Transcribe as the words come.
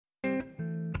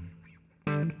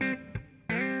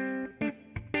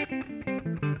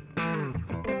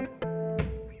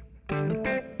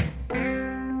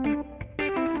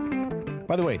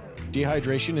By the way,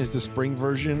 dehydration is the spring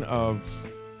version of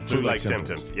flu-like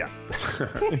symptoms. Yeah.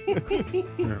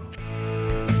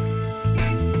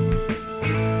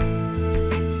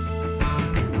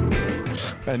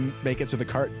 And make it so the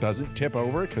cart doesn't tip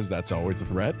over, because that's always a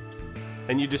threat.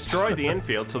 And you destroy the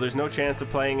infield, so there's no chance of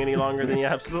playing any longer than you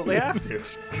absolutely have to.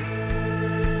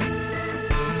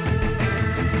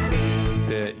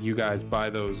 That you guys buy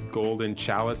those golden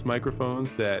chalice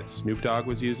microphones that Snoop Dogg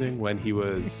was using when he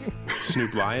was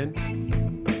Snoop Lion.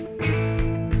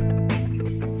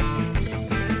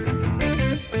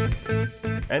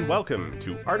 And welcome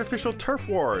to Artificial Turf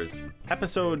Wars,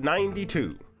 episode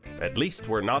 92. At least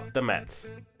we're not the Mets.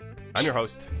 I'm your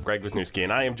host, Greg Wisniewski,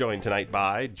 and I am joined tonight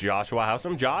by Joshua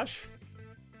Howsam. Josh?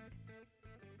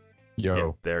 Yo.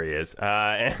 Yeah, there he is.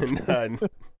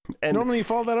 And normally you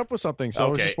follow that up with something, so I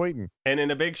was just waiting. And in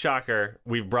a big shocker,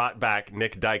 we've brought back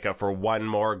Nick Dyka for one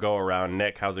more go around.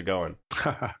 Nick, how's it going?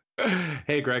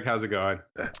 Hey, Greg, how's it going?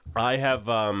 I have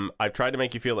I've tried to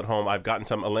make you feel at home. I've gotten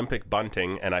some Olympic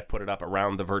bunting and I've put it up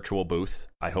around the virtual booth.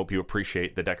 I hope you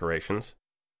appreciate the decorations.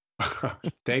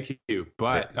 Thank you,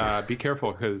 but be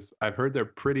careful, because I've heard they're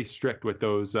pretty strict with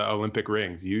those Olympic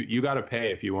rings. You got to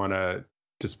pay if you want to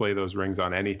display those rings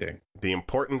on anything. The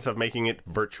importance of making it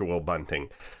virtual bunting.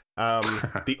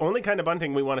 The only kind of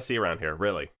bunting we want to see around here,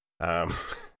 really.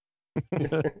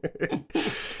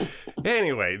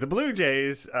 Anyway, the Blue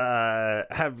Jays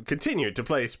have continued to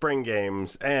play spring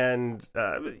games, and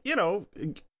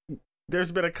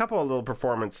there's been a couple of little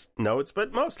performance notes,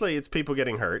 but mostly it's people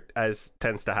getting hurt, as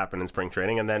tends to happen in spring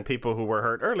training, and then people who were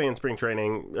hurt early in spring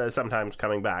training sometimes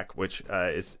coming back, which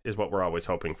is what we're always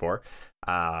hoping for.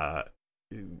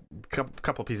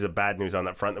 Couple pieces of bad news on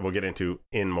that front that we'll get into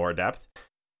in more depth.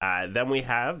 Then we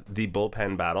have the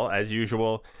bullpen battle. As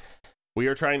usual, we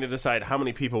are trying to decide how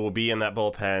many people will be in that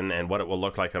bullpen and what it will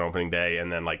look like on opening day,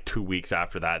 and then like 2 weeks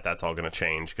after that, that's all going to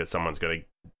change because someone's going to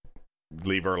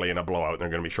leave early in a blowout and they're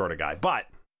going to be short a guy. But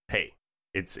hey,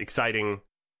 it's exciting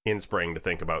in spring to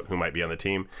think about who might be on the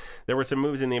team. There were some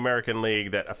moves in the American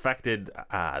League that affected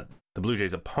the Blue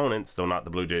Jays opponents, though not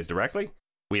the Blue Jays directly.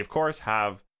 We of course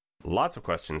have lots of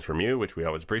questions from you, which we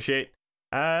always appreciate.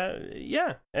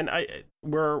 And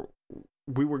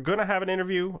we were going to have an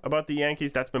interview about the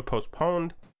Yankees. That's been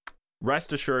postponed.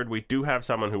 Rest assured, we do have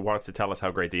someone who wants to tell us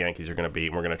how great the Yankees are going to be,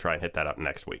 and we're going to try and hit that up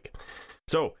next week.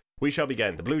 So we shall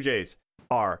begin. The Blue Jays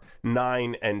are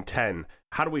 9-10.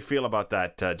 How do we feel about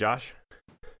that, Josh?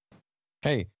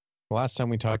 Hey, last time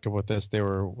we talked about this, they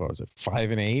were,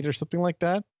 5-8 or something like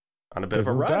that? On a bit of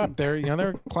a run.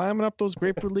 They're climbing up those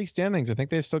Grapefruit League standings. I think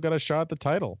they've still got a shot at the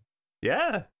title.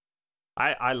 Yeah.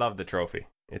 I love the trophy.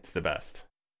 It's the best.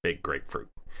 Big grapefruit.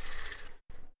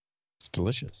 It's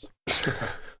delicious.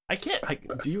 Do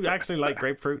you actually like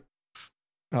grapefruit?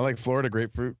 I like Florida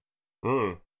grapefruit.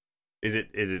 Is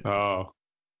it? Oh,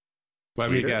 let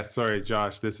me guess. Sorry,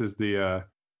 Josh. This is the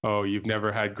you've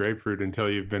never had grapefruit until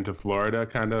you've been to Florida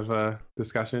kind of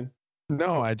discussion.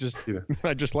 No, I just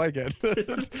like it. This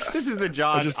is the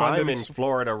Josh. I'm in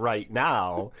Florida right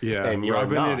now. Yeah, and you're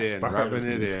rubbing not it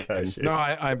in. No,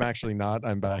 I'm actually not.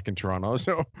 I'm back in Toronto,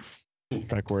 so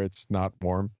back where it's not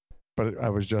warm. But I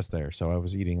was just there, so I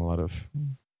was eating a lot of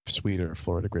sweeter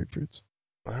Florida grapefruits.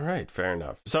 All right, fair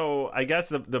enough. So I guess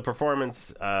the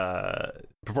performances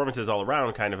all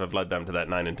around kind of have led them to that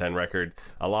 9-10 record.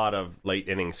 A lot of late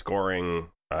inning scoring.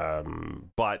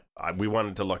 But we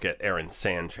wanted to look at Aaron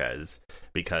Sanchez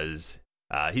because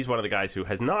he's one of the guys who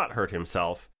has not hurt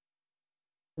himself,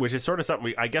 which is sort of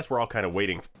something I guess we're all kind of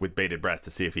waiting with bated breath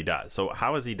to see if he does. So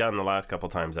how has he done the last couple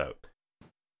times out?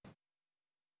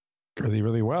 Really,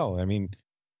 really well. I mean,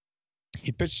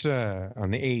 he pitched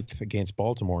on the 8th against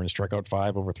Baltimore and struck out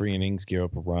 5 over 3 innings, gave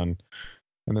up a run.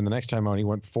 And then the next time out, he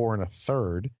went 4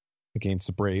 1/3 against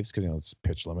the Braves because, it's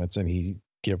pitch limits. And he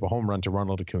gave up a home run to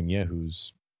Ronald Acuna,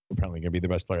 who's apparently going to be the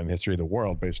best player in the history of the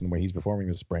world based on the way he's performing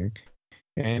this spring.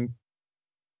 And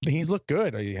he's looked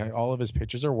good. All of his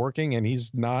pitches are working, and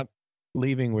he's not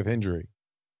leaving with injury.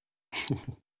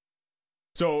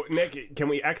 So, Nick, can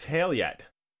we exhale yet?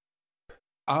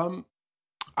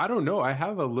 I don't know. I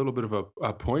have a little bit of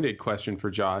a pointed question for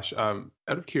Josh. Out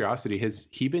of curiosity, has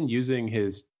he been using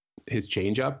his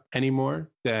changeup any more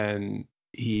than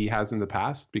he has in the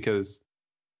past? Because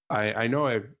I know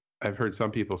I've heard some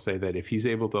people say that if he's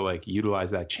able to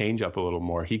utilize that changeup a little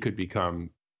more, he could become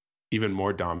even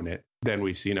more dominant than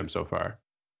we've seen him so far.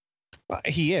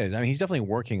 He is. I mean, he's definitely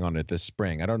working on it this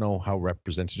spring. I don't know how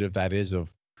representative that is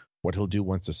of what he'll do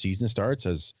once the season starts.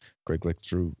 As Greg likes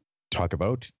to talk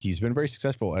about, he's been very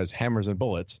successful as hammers and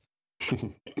bullets.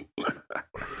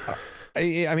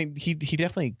 I mean, he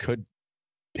definitely could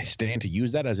stand to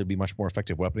use that as it'd be much more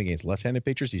effective weapon against left-handed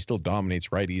pitchers. He still dominates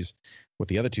righties with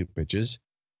the other two pitches,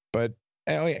 but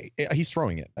he's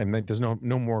throwing it. I mean, there's no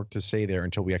more to say there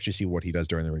until we actually see what he does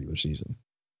during the regular season.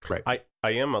 Right. I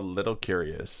am a little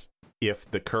curious if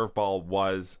the curveball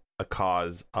was a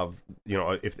cause of,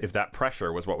 if that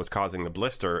pressure was what was causing the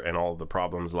blister and all the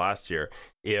problems last year.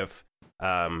 If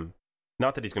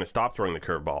not that he's going to stop throwing the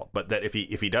curveball, but that if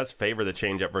he does favor the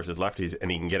changeup versus lefties and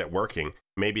he can get it working,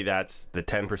 maybe that's the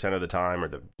 10% of the time or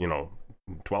the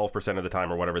 12% of the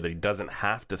time or whatever, that he doesn't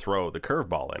have to throw the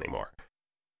curveball anymore.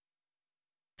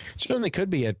 Certainly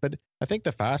could be it, but I think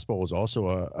the fastball was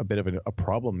also a bit of a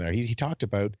problem there. He talked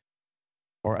about,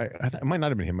 or it might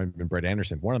not have been him, it might have been Brett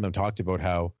Anderson. One of them talked about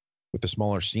how with the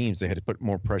smaller seams they had to put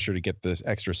more pressure to get this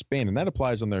extra spin, and that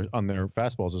applies on their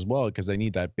fastballs as well because they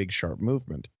need that big sharp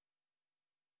movement.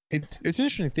 It's an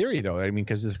interesting theory though. I mean,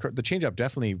 because the changeup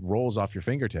definitely rolls off your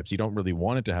fingertips. You don't really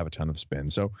want it to have a ton of spin.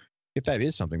 So if that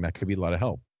is something, that could be a lot of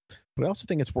help. But I also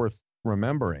think it's worth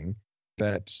remembering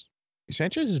that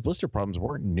Sanchez's blister problems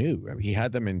weren't new. I mean, he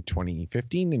had them in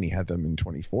 2015 and he had them in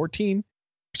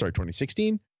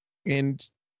 2016, and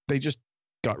they just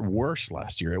got worse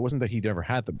last year. It wasn't that he'd ever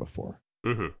had them before.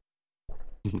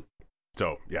 Mm-hmm.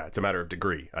 So yeah, it's a matter of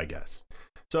degree, I guess.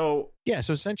 So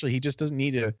essentially he just doesn't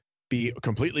need to be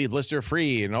completely blister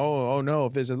free and oh no,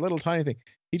 if there's a little tiny thing,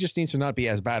 he just needs to not be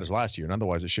as bad as last year, and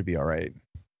otherwise it should be all right.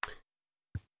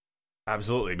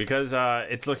 Absolutely, because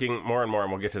it's looking more and more,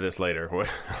 and we'll get to this later,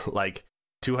 like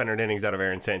 200 innings out of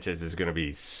Aaron Sanchez is going to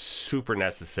be super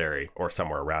necessary, or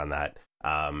somewhere around that,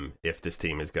 if this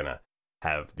team is going to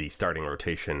have the starting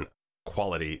rotation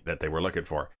quality that they were looking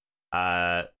for.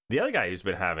 The other guy who's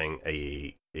been having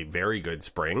a very good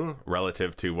spring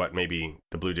relative to what maybe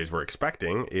the Blue Jays were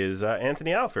expecting is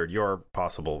Anthony Alford, your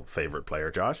possible favorite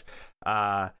player, Josh.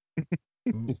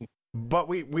 But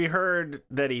we heard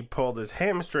that he pulled his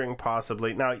hamstring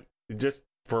possibly. Now, just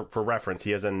for reference,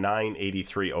 he has a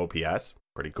 983 OPS.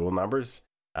 Pretty cool numbers.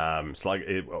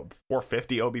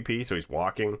 450 OBP, so he's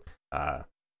walking.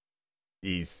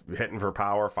 He's hitting for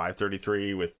power,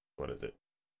 533 with,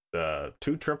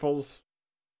 2 triples,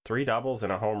 3 doubles,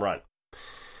 and a home run.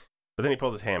 But then he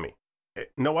pulled his hammy.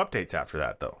 No updates after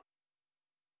that, though.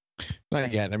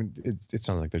 Not yet. I mean, it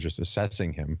sounds like they're just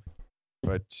assessing him.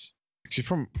 But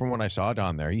from what I saw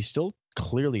down there, he still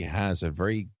clearly has a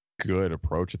very good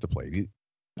approach at the plate.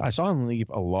 I saw him leave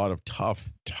a lot of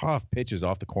tough pitches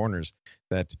off the corners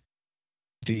that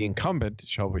the incumbent,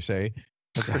 shall we say,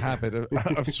 has a habit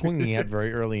of swinging at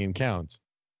very early in counts.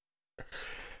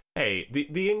 Hey,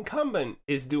 the incumbent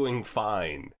is doing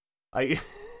fine.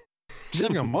 He's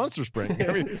having a monster spring.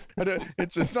 I mean,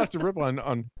 it's not to rip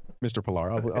on Mr.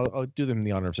 Pilar. I'll do them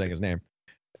the honor of saying his name.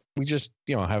 We just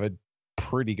have a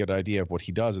pretty good idea of what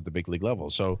he does at the big league level.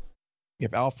 So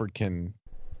if Alford can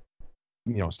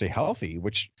stay healthy,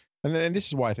 and this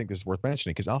is why I think this is worth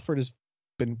mentioning, because Alford has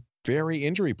been very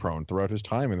injury prone throughout his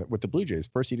time with the Blue Jays.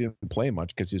 First, he didn't play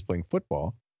much because he was playing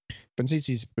football, but since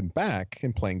he's been back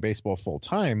and playing baseball full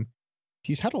time,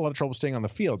 he's had a lot of trouble staying on the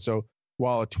field. So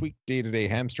while a tweaked day-to-day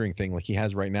hamstring thing like he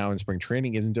has right now in spring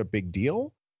training isn't a big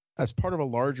deal, as part of a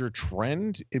larger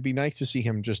trend, it'd be nice to see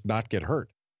him just not get hurt.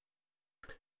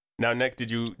 Now, Nick, did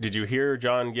you hear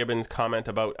John Gibbons' comment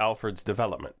about Alford's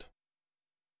development?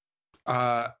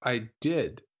 I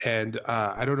did, and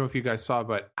I don't know if you guys saw,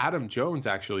 but Adam Jones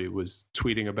actually was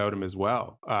tweeting about him as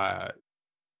well.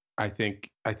 I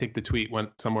think the tweet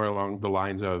went somewhere along the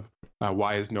lines of,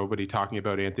 "Why is nobody talking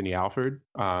about Anthony Alford?"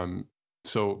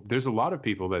 So there's a lot of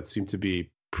people that seem to be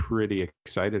pretty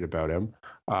excited about him.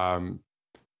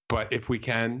 But if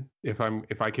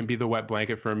I can be the wet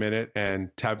blanket for a minute and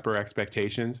temper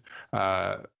expectations,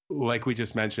 like we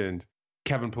just mentioned,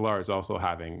 Kevin Pillar is also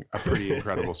having a pretty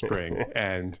incredible spring,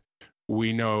 and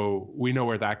we know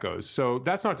where that goes. So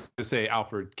that's not to say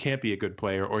Alford can't be a good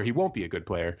player or he won't be a good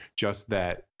player, just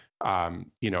that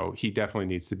he definitely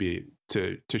needs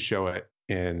to show it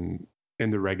in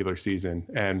the regular season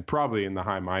and probably in the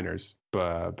high minors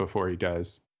before he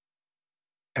does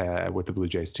with the Blue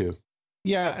Jays too.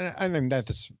 Yeah, and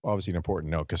that's obviously an important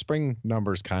note because spring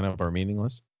numbers kind of are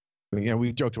meaningless. I mean,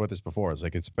 we've joked about this before. It's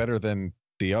like it's better than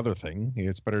the other thing.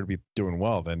 It's better to be doing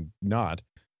well than not.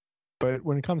 But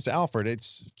when it comes to Alford,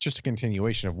 it's just a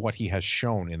continuation of what he has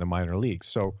shown in the minor leagues.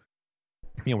 So,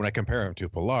 when I compare him to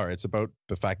Pilar, it's about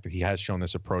the fact that he has shown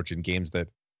this approach in games that,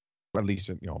 at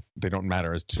least, they don't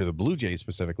matter as to the Blue Jays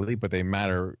specifically, but they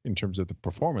matter in terms of the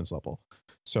performance level.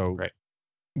 So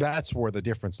That's where the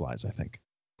difference lies, I think.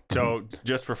 So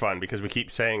just for fun, because we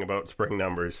keep saying about spring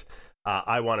numbers,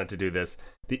 I wanted to do this.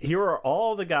 Here are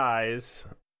all the guys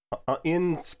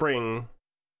in spring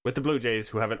with the Blue Jays,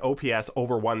 who have an OPS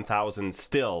over 1,000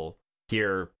 still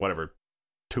here,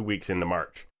 2 weeks into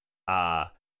March.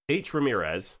 H.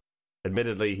 Ramirez,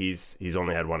 admittedly, he's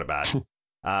only had one at bat.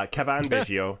 Kevin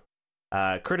Biggio.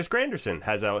 Curtis Granderson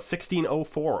has a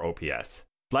 1604 OPS.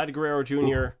 Vlad Guerrero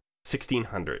Jr.,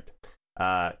 1600.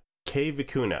 K.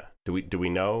 Vicuna. Do we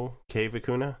know K.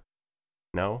 Vicuna?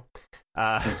 No?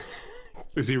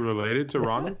 Is he related to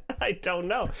Ronald? I don't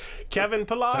know. Kevin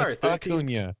Pillar. That's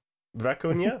Acuna.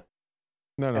 Vacuna?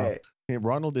 No. Hey,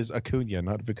 Ronald is Acuna,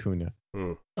 not Vicuna.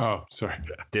 Oh, sorry.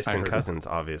 Distant cousins,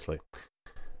 obviously.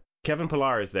 Kevin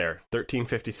Pillar is there.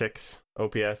 1356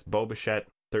 OPS. Bo Bichette,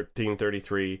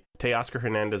 1333. Teoscar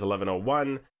Hernandez,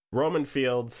 1101. Roman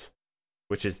Fields,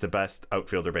 which is the best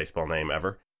outfielder baseball name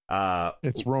ever.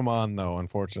 It's Roman, though,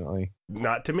 unfortunately.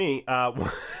 Not to me.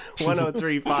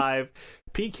 1035.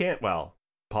 P. Cantwell.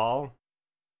 Paul?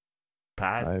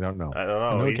 Pat? I don't know. I don't know.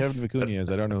 I know who Kevin Vicuna is.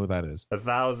 I don't know who that is.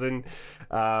 1,000.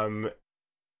 We'll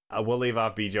leave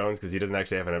off B. Jones because he doesn't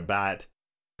actually have an at-bat.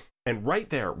 And right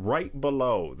there, right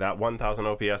below that 1,000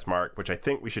 OPS mark, which I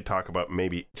think we should talk about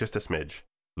maybe just a smidge,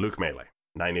 Luke Melee,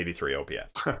 983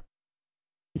 OPS.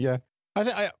 Yeah.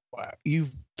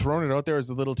 You've thrown it out there as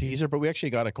a little teaser, but we actually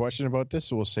got a question about this,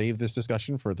 so we'll save this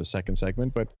discussion for the second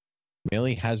segment. But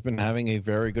Melee has been having a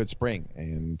very good spring,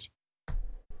 and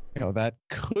that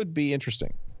could be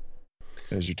interesting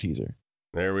as your teaser.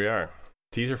 There we are.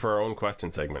 Teaser for our own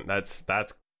question segment. That's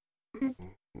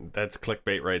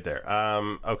clickbait right there.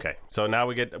 Okay, so now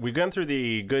we've gone through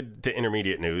the good to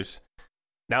intermediate news.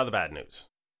 Now the bad news.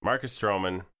 Marcus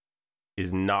Stroman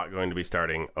is not going to be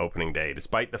starting opening day,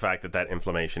 despite the fact that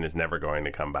inflammation is never going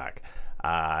to come back.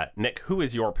 Nick, who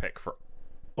is your pick for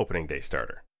opening day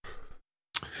starter?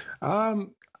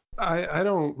 I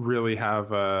don't really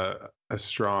have a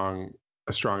strong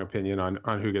opinion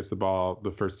on who gets the ball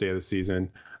the first day of the season.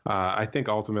 I think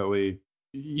ultimately,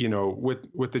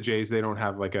 with the Jays, they don't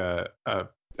have like a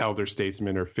elder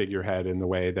statesman or figurehead in the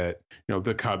way that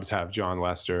the Cubs have John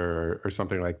Lester or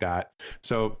something like that.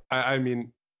 So I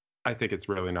mean, I think it's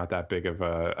really not that big of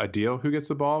a deal who gets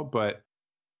the ball, but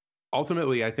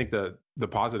ultimately, I think the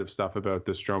positive stuff about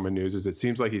the Stroman news is it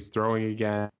seems like he's throwing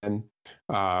again.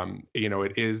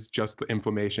 It is just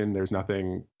inflammation. There's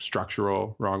nothing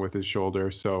structural wrong with his shoulder.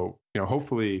 So,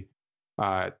 hopefully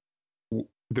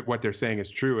what they're saying is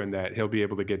true and that he'll be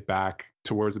able to get back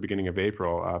towards the beginning of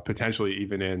April, potentially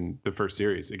even in the first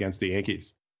series against the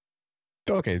Yankees.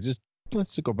 Okay, just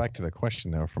let's go back to the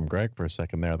question though from Greg for a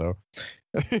second there though.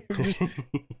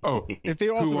 If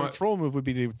the ultimate troll move would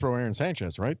be to throw Aaron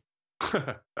Sanchez, right?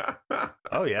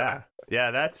 Oh yeah,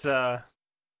 that's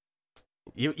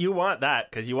you want that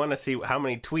because you want to see how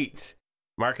many tweets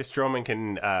Marcus Stroman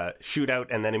can shoot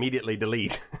out and then immediately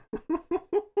delete.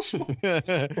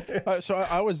 So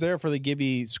I was there for the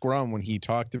Gibby scrum when he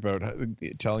talked about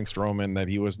telling Stroman that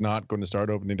he was not going to start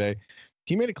opening day.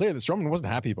 He made it clear that Stroman wasn't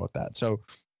happy about that. So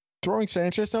throwing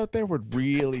Sanchez out there would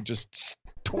really just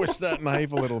twist that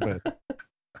knife a little bit.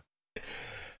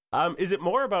 Is it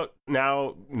more about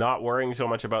now not worrying so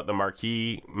much about the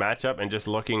marquee matchup and just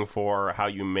looking for how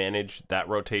you manage that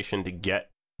rotation to get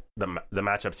the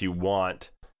matchups you want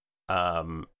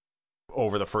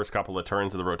over the first couple of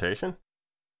turns of the rotation?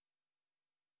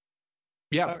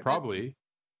 Yeah, probably.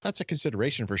 That's a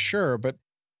consideration for sure, but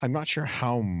I'm not sure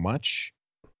how much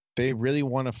they really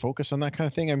want to focus on that kind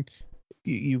of thing.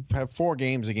 You have 4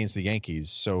 games against the Yankees,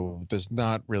 so there's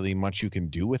not really much you can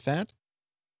do with that.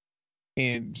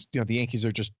 And the Yankees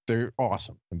they're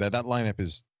awesome. That lineup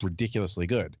is ridiculously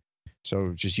good.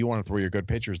 So just you want to throw your good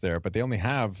pitchers there, but they only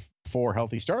have 4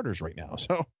 healthy starters right now.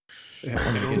 So and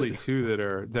only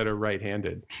 2 that are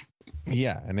right-handed.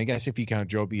 Yeah, and I guess if you count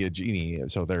Joe Biagini,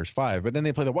 so there's 5. But then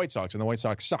they play the White Sox, and the White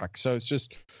Sox suck. So it's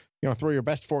just throw your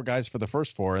best 4 guys for the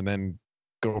first 4, and then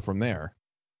go from there.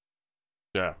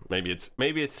 Yeah, maybe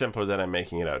it's simpler than I'm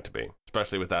making it out to be,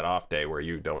 especially with that off day where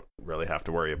you don't really have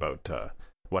to worry about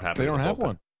what happened. They don't have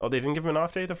one. Oh, they didn't give him an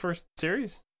off day the first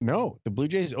series? No, the Blue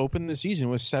Jays opened the season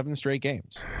with 7 straight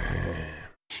games.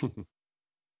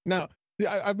 Now,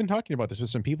 I've been talking about this with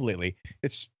some people lately.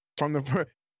 It's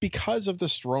because of the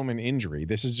Stroman injury.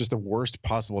 This is just the worst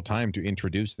possible time to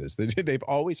introduce this. They've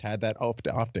always had that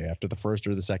off day after the first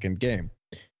or the second game.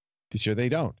 This year they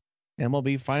don't.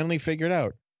 MLB finally figured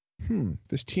out,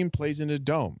 this team plays in a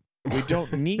dome. We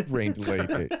don't need rain delay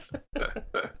dates.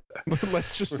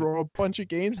 Let's just throw a bunch of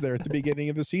games there at the beginning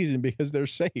of the season because they're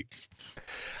safe.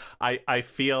 I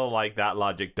feel like that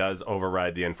logic does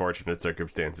override the unfortunate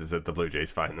circumstances that the Blue Jays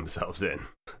find themselves in.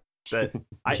 That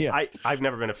I've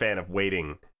never been a fan of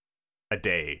waiting a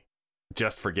day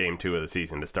just for game 2 of the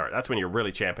season to start. That's when you're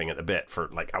really champing at the bit for,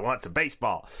 like, I want some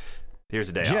baseball. Here's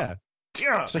a day off. Yeah.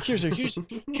 It's like,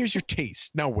 here's your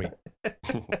taste. Now wait.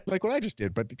 Like what I just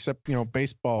did, but except,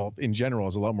 baseball in general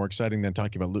is a lot more exciting than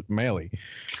talking about Luke Maley.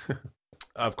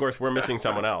 Of course, we're missing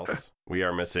someone else. We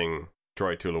are missing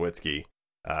Troy Tulowitzki,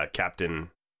 Captain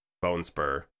Bone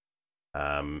Spur.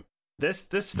 This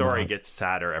story gets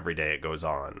sadder every day it goes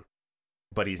on,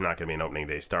 but he's not going to be an opening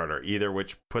day starter either,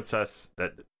 which puts us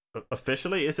that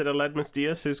officially, is it Aledmus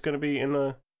Diaz who's going to be in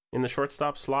the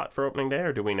shortstop slot for opening day,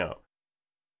 or do we know?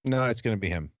 No, it's going to be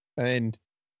him. And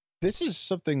this is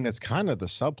something that's kind of the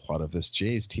subplot of this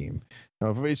Jays team.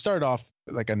 It started off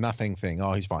like a nothing thing.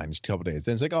 Oh, he's fine. Just a couple days.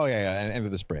 Then it's like, oh, yeah, end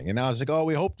of the spring. And now it's like, oh,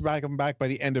 we hope to back him back by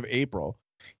the end of April.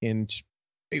 And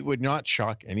it would not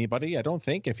shock anybody, I don't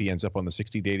think, if he ends up on the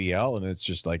 60-day DL and it's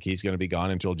just like he's going to be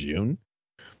gone until June.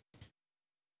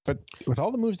 But with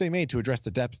all the moves they made to address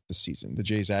the depth this season, the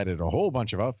Jays added a whole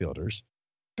bunch of outfielders.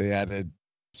 They added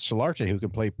Solarte, who can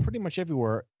play pretty much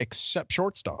everywhere except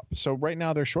shortstop. So right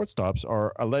now their shortstops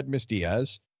are Aledmus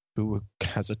Diaz, who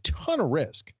has a ton of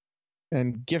risk,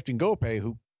 and Gifton Gope,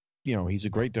 who, he's a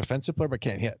great defensive player but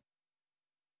can't hit.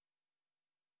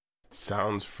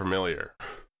 Sounds familiar.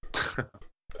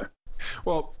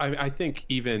 Well, I think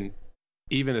even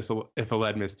if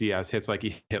Aledmus Diaz hits like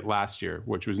he hit last year,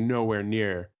 which was nowhere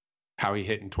near how he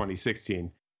hit in 2016,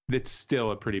 it's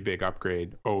still a pretty big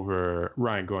upgrade over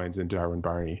Ryan Goins and Darwin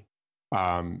Barney.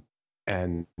 And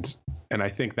I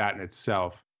think that in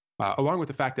itself, along with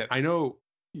the fact that I know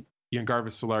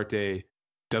Yangarvis Solarte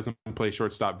doesn't play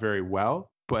shortstop very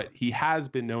well, but he has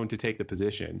been known to take the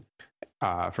position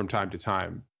from time to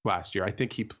time last year. I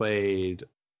think he played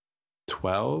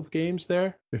 12 games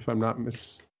there, if I'm not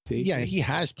mistaken. Yeah, he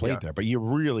has played there, but you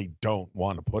really don't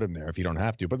want to put him there if you don't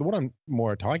have to. But what I'm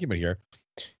more talking about here,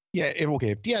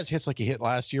 if Diaz hits like he hit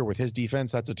last year with his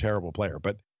defense, that's a terrible player.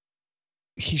 But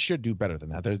he should do better than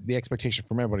that. The expectation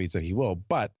from everybody is that he will.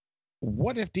 But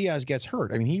what if Diaz gets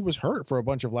hurt? I mean, he was hurt for a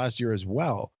bunch of last year as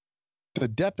well. The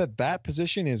depth at that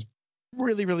position is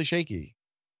really, really shaky.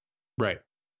 Right.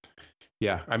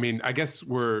 Yeah. I mean, I guess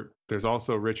there's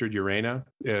also Richard Urena,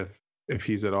 if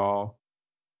he's at all,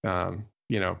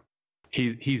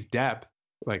 he's depth.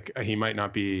 Like he might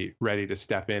not be ready to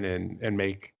step in and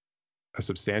make a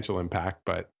substantial impact,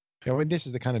 but this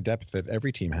is the kind of depth that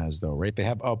every team has, though, right? They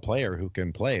have a player who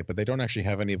can play, but they don't actually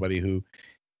have anybody who,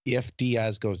 if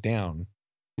Diaz goes down,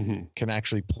 can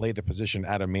actually play the position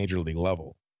at a major league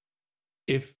level.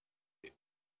 If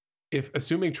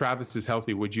assuming Travis is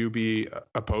healthy, would you be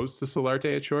opposed to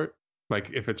Solarte at short? Like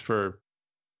if it's for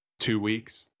 2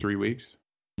 weeks, 3 weeks?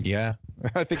 Yeah,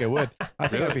 I think I would. I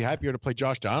think I'd be happier to play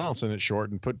Josh Donaldson at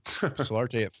short and put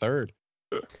Solarte at third.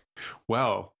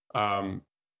 Well,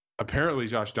 apparently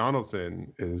Josh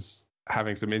Donaldson is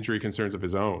having some injury concerns of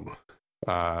his own.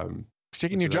 He's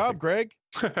taking your job, Greg.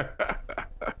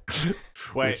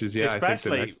 Which is, I think the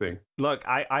next thing. Look,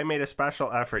 I made a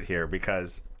special effort here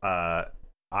because I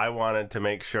wanted to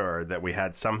make sure that we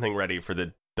had something ready for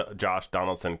the Josh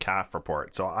Donaldson calf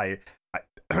report. So I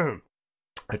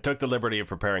I took the liberty of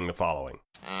preparing the following.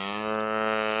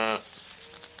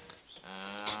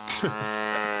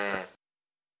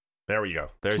 There we go.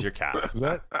 There's your calf. Is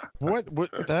that what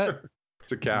that?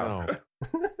 It's a cow.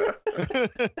 No.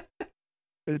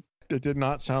 It did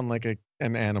not sound like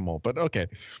an animal, but okay.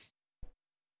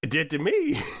 It did to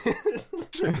me.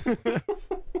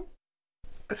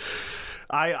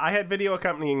 I had video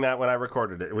accompanying that when I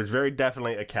recorded it. It was very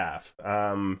definitely a calf,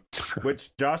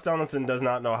 which Josh Donaldson does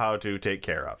not know how to take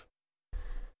care of.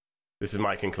 This is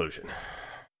my conclusion.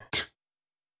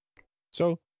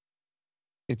 So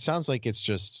it sounds like it's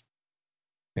just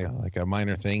like a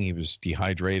minor thing. He was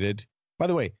dehydrated. By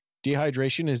the way,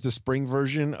 dehydration is the spring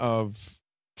version of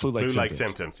flu-like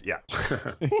symptoms. Yeah.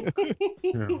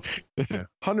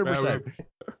 100%.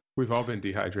 We've all been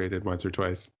dehydrated once or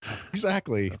twice.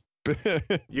 Exactly.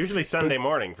 Usually Sunday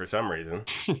morning for some reason.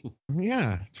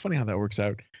 Yeah, it's funny how that works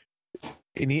out.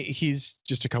 And he's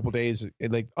just a couple days,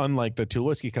 like unlike the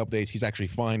Tulowitzki couple days, he's actually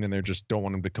fine, and they just don't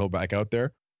want him to go back out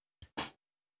there.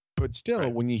 But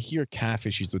still, when you hear calf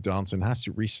issues with Donaldson, it has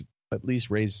to at least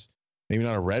raise maybe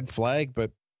not a red flag, but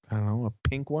I don't know, a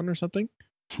pink one or something.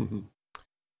 I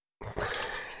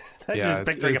just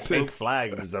picturing a pink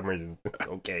flag for some reason.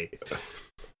 Okay.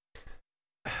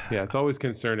 Yeah, it's always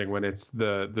concerning when it's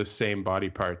the same body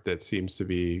part that seems to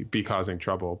be causing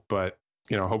trouble. But,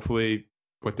 hopefully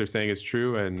what they're saying is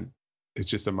true and it's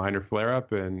just a minor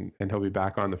flare-up and he'll be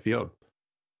back on the field.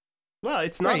 Well,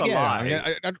 it's not a lie. I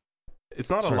mean, it's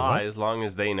not a lie as long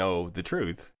as they know the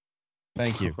truth.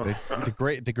 Thank you.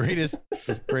 The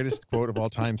greatest quote of all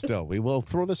time still. We will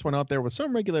throw this one out there with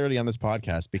some regularity on this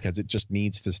podcast because it just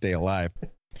needs to stay alive.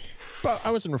 But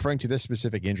I wasn't referring to this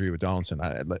specific injury with Donaldson.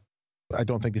 I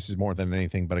don't think this is more than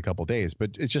anything but a couple days,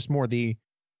 but it's just more the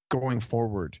going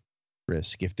forward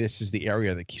risk. If this is the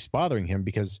area that keeps bothering him,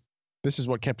 because this is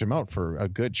what kept him out for a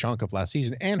good chunk of last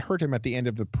season and hurt him at the end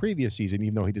of the previous season,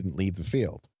 even though he didn't leave the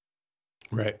field.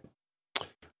 Right.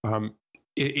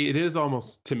 It is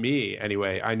almost, to me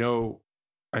anyway. I know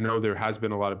there has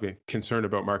been a lot of concern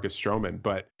about Marcus Stroman,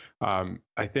 but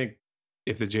I think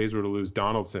if the Jays were to lose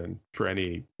Donaldson for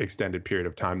any extended period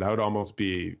of time, that would almost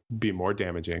be more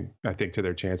damaging, I think, to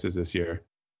their chances this year.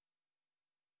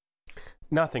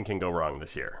 Nothing can go wrong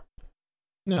this year.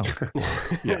 No.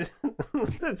 Yeah.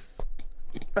 That's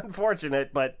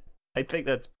unfortunate, but I think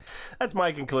that's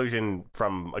my conclusion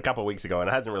from a couple of weeks ago, and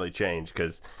it hasn't really changed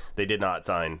because they did not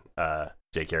sign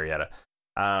Jake Arrieta.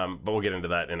 But we'll get into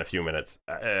that in a few minutes.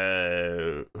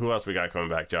 Who else we got coming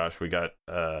back, Josh? We got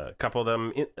a couple of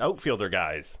them outfielder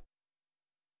guys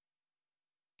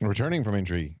Returning from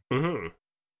injury. Mm-hmm.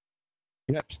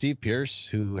 Yep, Steve Pearce,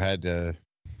 who had, I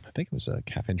think it was a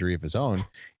calf injury of his own,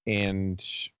 and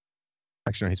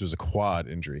actually, no, his was a quad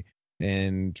injury.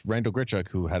 And Randall Grichuk,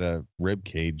 who had a rib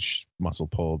cage muscle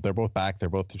pull. They're both back. They're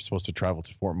both supposed to travel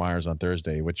to Fort Myers on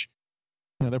Thursday, which,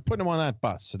 they're putting them on that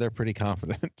bus, so they're pretty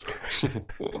confident.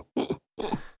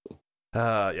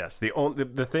 Yes,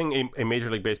 the thing a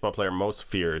Major League Baseball player most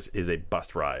fears is a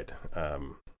bus ride.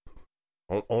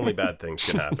 Only bad things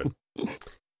can happen.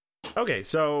 Okay,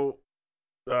 so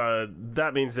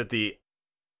that means that the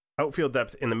outfield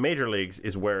depth in the major leagues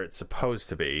is where it's supposed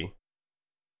to be.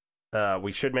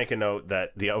 We should make a note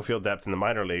that the outfield depth in the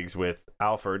minor leagues with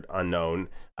Alford unknown.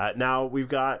 Now we've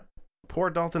got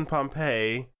poor Dalton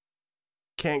Pompey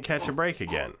can't catch a break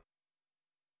again.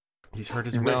 He's hurt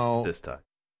his wrist this time.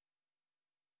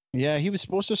 Yeah, he was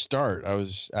supposed to start. I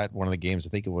was at one of the games.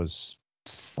 I think it was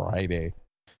Friday.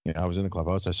 I was in the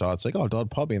clubhouse. I saw it's like, Dalton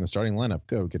Pompey in the starting lineup.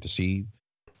 Good. We get to see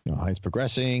how he's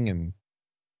progressing, and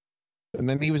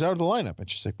then he was out of the lineup.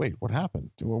 It's just like, wait, what happened?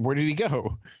 Where did he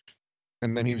go?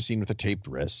 And then he was seen with a taped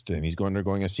wrist, and he's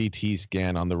undergoing a CT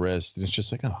scan on the wrist. And it's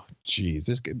just like, oh, geez,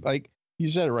 this guy, like you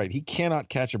said it right. He cannot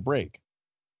catch a break.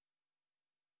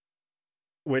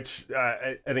 Which,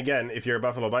 and again, if you're a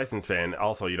Buffalo Bisons fan,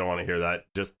 also you don't want to hear that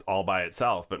just all by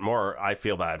itself. But more, I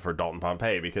feel bad for Dalton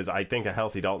Pompey because I think a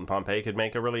healthy Dalton Pompey could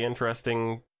make a really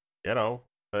interesting,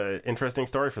 interesting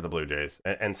story for the Blue Jays.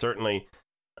 And certainly,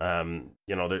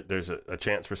 there's a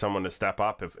chance for someone to step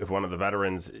up if one of the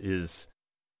veterans is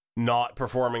not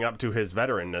performing up to his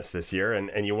veteranness this year,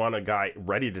 and you want a guy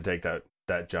ready to take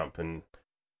that jump. And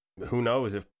who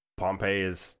knows if Pompey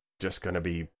is just going to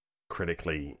be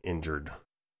critically injured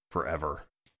forever.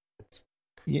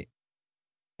 Yeah,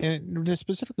 and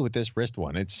specifically with this wrist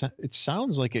one, it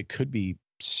sounds like it could be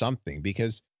something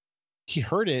because he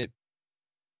hurt it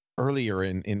earlier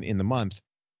in the month,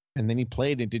 and then he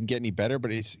played and didn't get any better,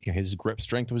 but his grip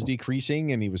strength was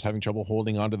decreasing and he was having trouble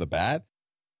holding onto the bat.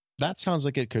 That sounds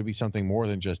like it could be something more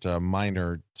than just a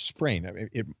minor sprain. I mean,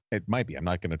 it might be. I'm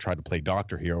not going to try to play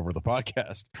doctor here over the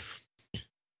podcast.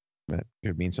 That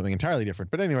could mean something entirely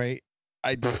different. But anyway,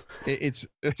 it's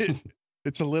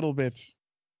a little bit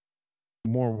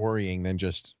more worrying than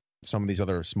just some of these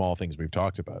other small things we've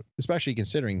talked about, especially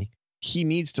considering he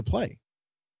needs to play.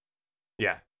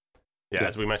 Yeah.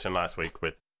 As we mentioned last week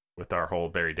with our whole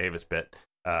Barry Davis bit,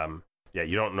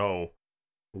 you don't know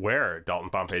where Dalton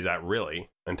Pompey's at really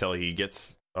until he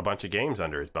gets a bunch of games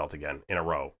under his belt again in a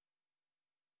row.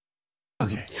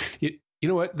 Okay. You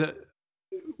know what?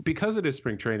 Because it is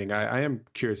spring training, I am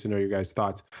curious to know your guys'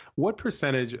 thoughts. What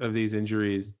percentage of these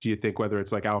injuries do you think, whether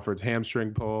it's like Alford's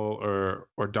hamstring pull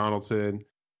or Donaldson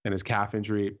and his calf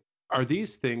injury, are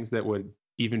these things that would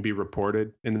even be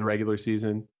reported in the regular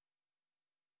season?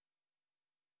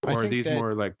 Or are these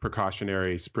more like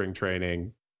precautionary spring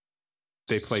training?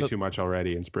 They play too much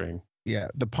already in spring. Yeah,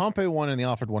 the Pompey one and the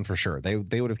Alford one for sure. They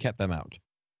would have kept them out.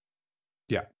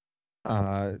 Yeah.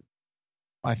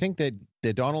 I think that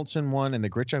the Donaldson one and the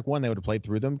Grichuk one, they would have played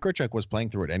through them. Grichuk was playing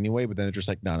through it anyway, but then they're just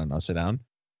like, no, sit down.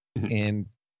 Mm-hmm. And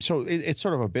so it's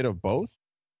sort of a bit of both.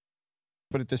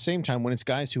 But at the same time, when it's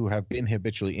guys who have been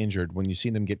habitually injured, when you see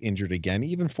them get injured again,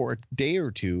 even for a day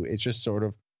or two, it's just sort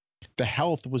of the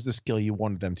health was the skill you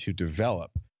wanted them to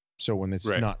develop. So when it's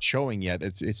not showing yet,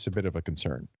 it's a bit of a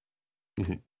concern.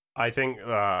 Mm-hmm. I think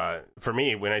for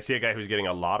me, when I see a guy who's getting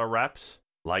a lot of reps,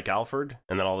 like Alford,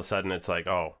 and then all of a sudden it's like,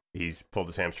 oh, he's pulled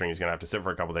his hamstring, he's going to have to sit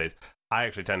for a couple of days, I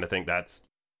actually tend to think that's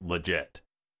legit.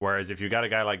 Whereas if you got a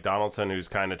guy like Donaldson who's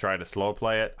kind of trying to slow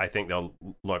play it, I think they'll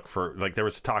look for, like there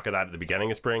was talk of that at the beginning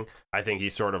of spring. I think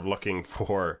he's sort of looking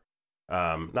for,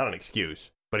 not an excuse,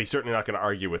 but he's certainly not going to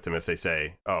argue with them if they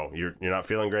say, oh, you're not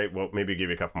feeling great. Well, maybe give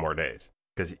you a couple more days,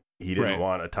 because he didn't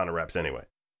want a ton of reps anyway.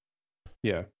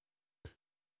 Yeah.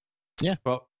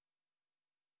 Well,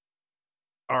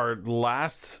 our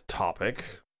last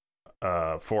topic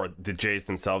for the Jays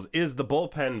themselves is the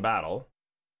bullpen battle,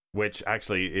 which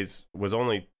actually was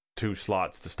only 2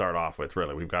 slots to start off with,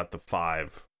 really. We've got the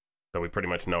 5 that we pretty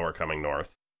much know are coming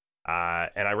north.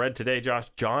 And I read today, Josh,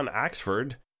 John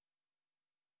Axford,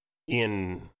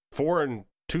 in 4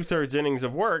 2/3 innings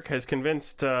of work, has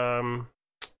convinced John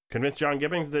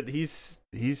Gibbons that he's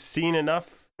seen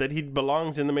enough that he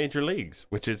belongs in the major leagues,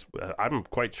 which is, I'm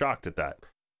quite shocked at that.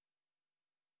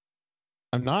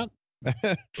 I'm not.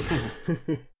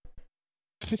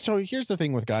 So here's the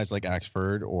thing with guys like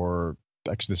Axford, or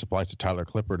actually this applies to Tyler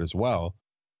Clippard as well,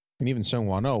 and even Sung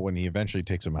Won-Oh when he eventually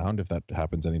takes a mound, if that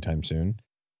happens anytime soon.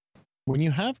 When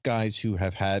you have guys who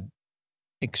have had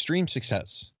extreme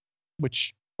success,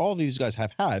 which all these guys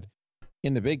have had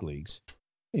in the big leagues,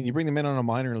 and you bring them in on a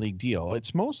minor league deal,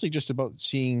 it's mostly just about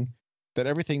seeing that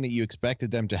everything that you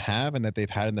expected them to have and that they've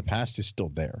had in the past is still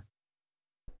there.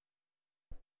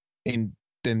 And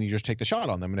then you just take the shot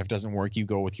on them. And if it doesn't work, you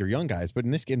go with your young guys. But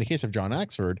in the case of John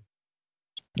Axford,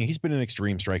 he's been an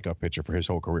extreme strikeout pitcher for his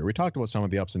whole career. We talked about some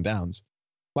of the ups and downs.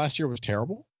 Last year was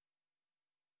terrible.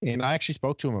 And I actually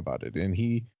spoke to him about it. And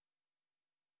he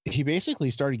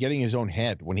basically started getting his own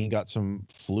head when he got some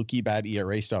fluky bad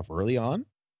ERA stuff early on,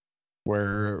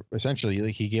 where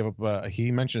essentially he gave up,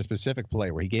 he mentioned a specific play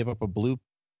where he gave up a blue,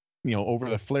 over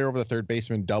the third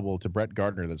baseman double to Brett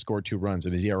Gardner that scored 2 runs,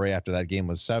 and his ERA after that game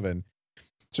was 7.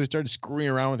 So he started screwing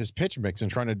around with his pitch mix and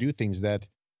trying to do things that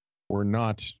were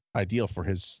not ideal for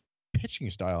his pitching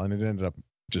style, and it ended up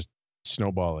just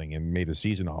snowballing and made his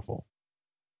season awful.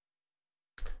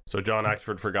 So John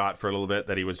Axford forgot for a little bit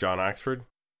that he was John Axford?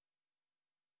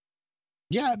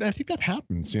 Yeah, I think that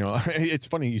happens. It's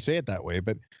funny you say it that way,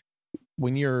 but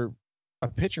when you're a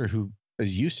pitcher who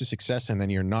is used to success and then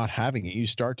you're not having it, you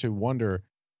start to wonder,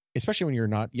 especially when you're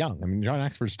not young. I mean, John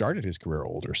Axford started his career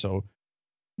older, so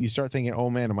you start thinking, oh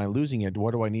man, am I losing it?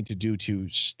 What do I need to do to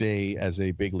stay as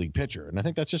a big league pitcher? And I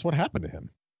think that's just what happened to him.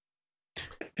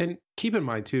 And keep in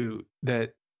mind too,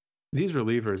 that these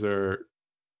relievers are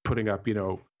putting up,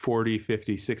 40,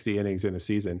 50, 60 innings in a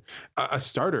season. A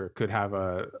starter could have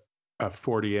a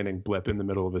 40 inning blip in the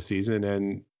middle of a season,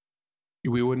 and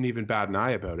we wouldn't even bat an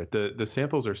eye about it. The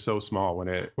samples are so small when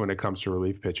it comes to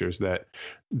relief pitchers that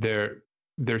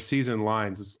their season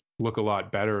lines look a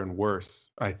lot better and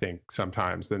worse, I think,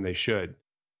 sometimes than they should,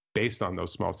 based on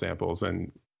those small samples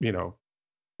and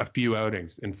a few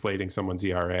outings inflating someone's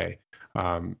ERA.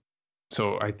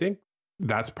 So I think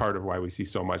that's part of why we see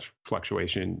so much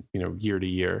fluctuation, year to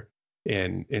year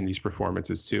in these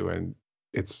performances too. And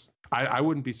I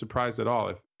wouldn't be surprised at all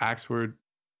if Axford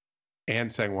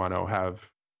and Sung Won-Oh have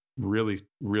really,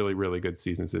 really, really good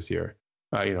seasons this year.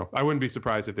 I wouldn't be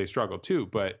surprised if they struggle too,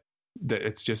 but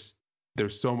it's just,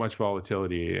 there's so much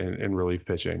volatility in relief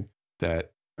pitching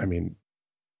that, I mean,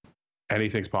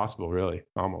 anything's possible, really,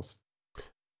 almost.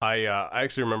 I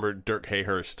actually remember Dirk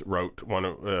Hayhurst wrote one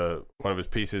of his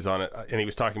pieces on it, and he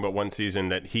was talking about one season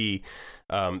that he,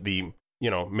 the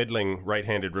middling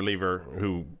right-handed reliever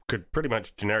who could pretty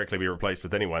much generically be replaced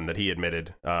with anyone, that he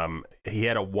admitted, he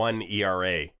had a 1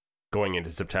 ERA going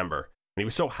into September. And he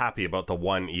was so happy about the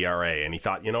 1 ERA, and he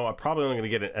thought, I'm probably only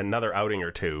going to get another outing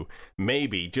or 2.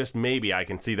 Maybe, just maybe, I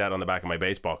can see that on the back of my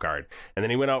baseball card. And then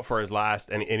he went out for his last,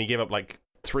 and he gave up like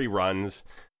 3 runs,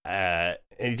 and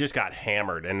he just got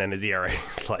hammered. And then his ERA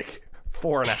is like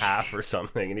 4.5 or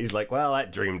something. And he's like, well,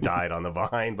 that dream died on the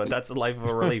vine, but that's the life of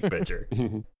a relief pitcher.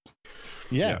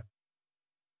 Yeah.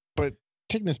 But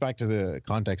taking this back to the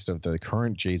context of the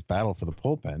current Jays battle for the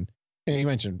bullpen, and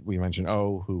we mentioned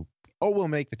who will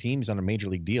make the teams on a major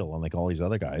league deal, unlike all these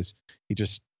other guys. He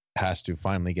just has to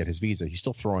finally get his visa. He's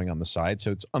still throwing on the side,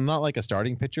 so I'm not like a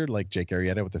starting pitcher like Jake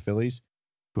Arrieta with the Phillies,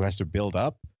 who has to build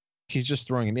up. He's just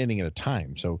throwing an inning at a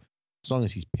time. So as long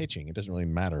as he's pitching, it doesn't really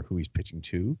matter who he's pitching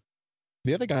to.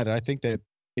 The other guy that I think that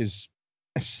is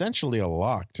essentially a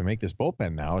lock to make this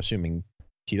bullpen now, assuming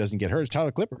he doesn't get hurt, is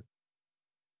Tyler Clippard.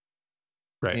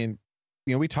 Right. And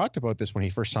we talked about this when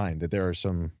he first signed, that there's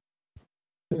some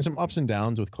ups and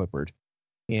downs with Clippard,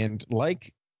 and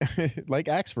like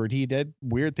Axford, he did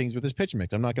weird things with his pitch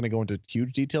mix. I'm not going to go into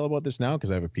huge detail about this now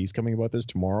because I have a piece coming about this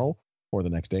tomorrow or the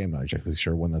next day. I'm not exactly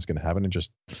sure when that's going to happen, and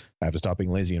I have to stop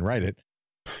being lazy and write it.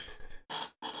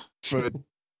 But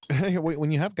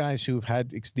when you have guys who've had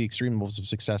the extreme levels of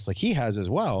success like he has as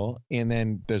well, and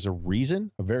then there's a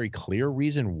reason, a very clear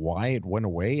reason why it went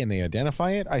away, and they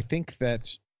identify it, I think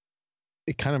that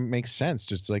it kind of makes sense.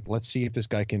 Just like, let's see if this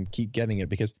guy can keep getting it,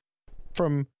 because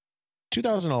from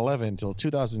 2011 till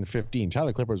 2015,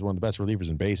 Tyler Clippard was one of the best relievers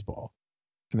in baseball.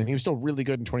 And then he was still really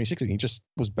good in 2016. He just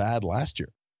was bad last year.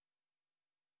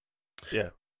 Yeah.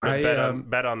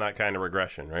 Bet on that kind of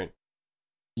regression, right?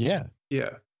 Yeah. Yeah.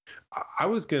 I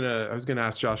was gonna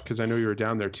ask Josh, because I know you were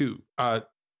down there too.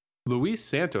 Luis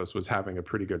Santos was having a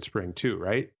pretty good spring too,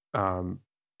 right? And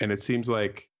it seems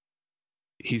like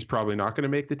he's probably not going to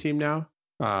make the team now.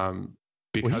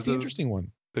 Because he's the interesting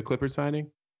one. The Clippers signing.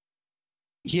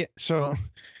 Yeah. So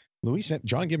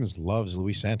John Gibbons loves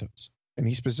Luis Santos, and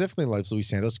he specifically loves Luis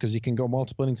Santos because he can go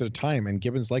multiple innings at a time. And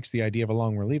Gibbons likes the idea of a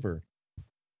long reliever.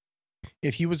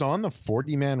 If he was on the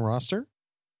 40-man roster,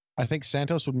 I think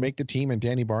Santos would make the team and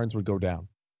Danny Barnes would go down.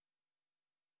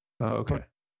 Oh, okay.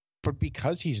 But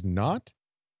because he's not,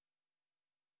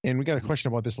 and we got a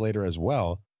question about this later as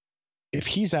well, if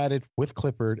he's added with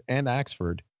Clippard and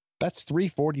Axford, that's 3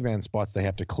 40-man spots they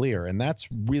have to clear, and that's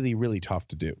really, really tough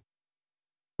to do.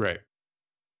 Right.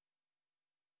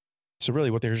 So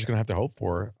really what they're just going to have to hope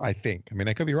for, I think, I mean,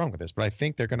 I could be wrong with this, but I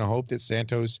think they're going to hope that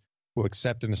Santos will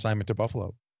accept an assignment to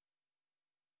Buffalo.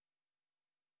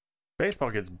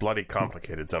 Baseball gets bloody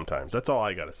complicated sometimes. That's all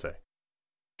I got to say.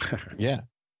 Yeah,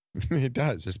 it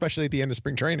does, especially at the end of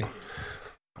spring training.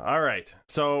 All right.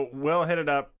 So we'll hit it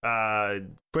up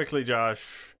quickly,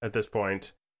 Josh, at this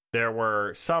point. There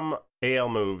were some AL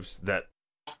moves that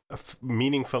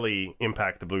meaningfully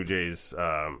impact the Blue Jays'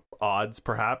 odds,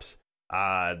 perhaps.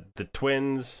 The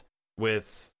Twins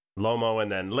with Lomo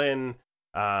and then Lynn.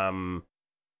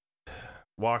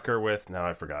 Walker with, now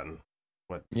I've forgotten.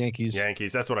 What? Yankees.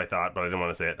 That's what I thought, but I didn't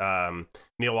want to say it.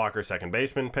 Neil Walker, second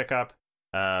baseman pickup.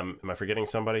 Am I forgetting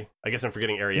somebody? I guess I'm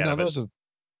forgetting Arrieta. No,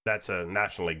 that's a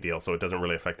National League deal, so it doesn't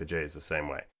really affect the Jays the same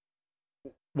way.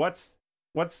 What's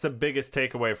the biggest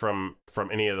takeaway from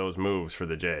any of those moves for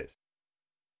the Jays?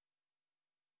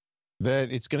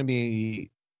 That it's going to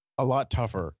be a lot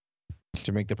tougher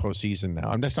to make the postseason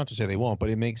now. That's not to say they won't, but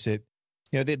it makes it,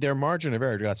 their margin of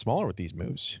error got smaller with these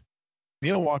moves.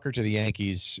 Neil Walker to the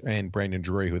Yankees and Brandon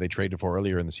Drury, who they traded for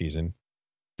earlier in the season.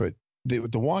 But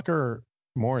the Walker,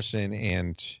 Morrison,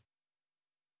 and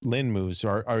Lynn moves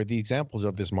are the examples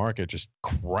of this market just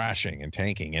crashing and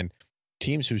tanking. And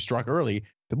teams who struck early,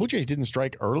 the Blue Jays didn't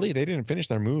strike early. They didn't finish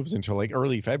their moves until like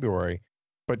early February.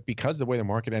 But because of the way the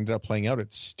market ended up playing out,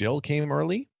 it still came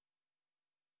early.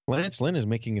 Lance Lynn is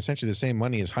making essentially the same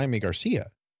money as Jaime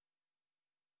Garcia.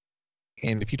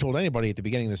 And if you told anybody at the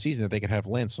beginning of the season that they could have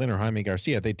Lance Lynn or Jaime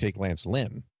Garcia, they'd take Lance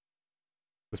Lynn.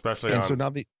 Especially and so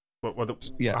now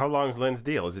how long is Lynn's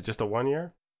deal? Is it just a 1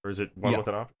 year? Or is it one with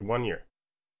an option? 1 year.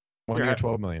 1 year,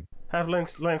 $12 million. Have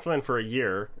Lance Lynn for a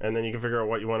year, and then you can figure out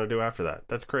what you want to do after that.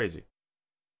 That's crazy.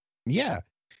 Yeah.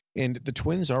 And the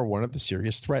Twins are one of the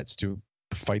serious threats to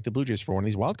fight the Blue Jays for one of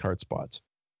these wild card spots.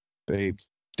 Their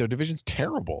division's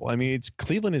terrible. I mean,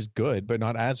 Cleveland is good, but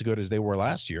not as good as they were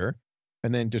last year.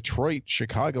 And then Detroit,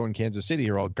 Chicago, and Kansas City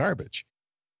are all garbage.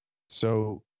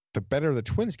 So the better the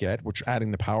Twins get, which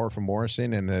adding the power from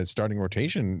Morrison and the starting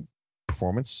rotation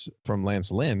performance from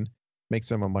Lance Lynn makes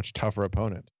them a much tougher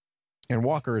opponent. And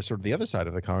Walker is sort of the other side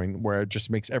of the coin, where it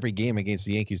just makes every game against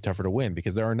the Yankees tougher to win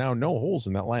because there are now no holes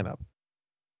in that lineup.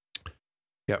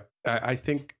 Yep. I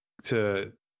think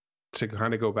to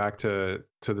kind of go back to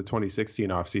the 2016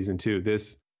 offseason too,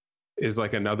 this is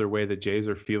like another way the Jays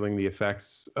are feeling the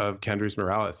effects of Kendrys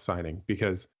Morales signing,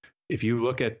 because if you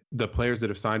look at the players that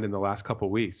have signed in the last couple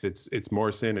of weeks, it's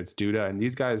Morrison, it's Duda, and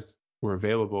these guys were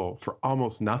available for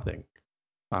almost nothing.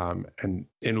 And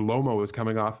Lomo was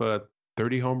coming off a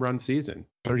 30 home run season.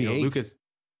 38.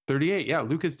 38. Yeah.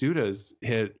 Lucas Duda's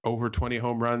hit over 20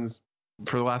 home runs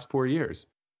for the last 4 years.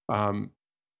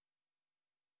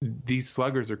 These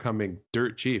sluggers are coming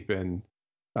dirt cheap, and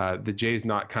the Jays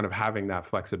not kind of having that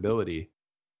flexibility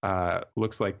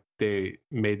looks like it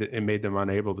made them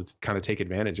unable to kind of take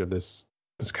advantage of this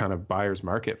kind of buyer's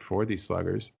market for these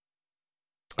sluggers.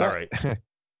 All right.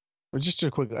 I just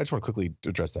want to quickly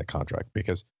address that contract,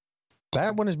 because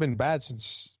that one has been bad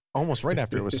since almost right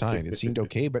after it was signed. It seemed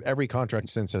okay, but every contract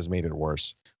since has made it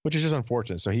worse, which is just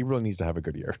unfortunate. So he really needs to have a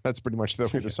good year. That's pretty much the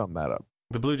way to sum that up.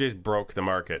 The Blue Jays broke the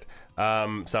market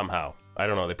somehow. I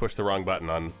don't know. They pushed the wrong button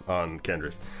on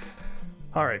Kendrys.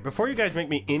 All right. Before you guys make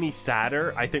me any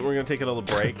sadder, I think we're going to take a little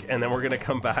break, and then we're going to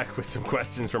come back with some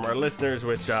questions from our listeners,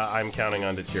 which I'm counting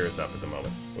on to cheer us up at the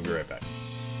moment. We'll be right back.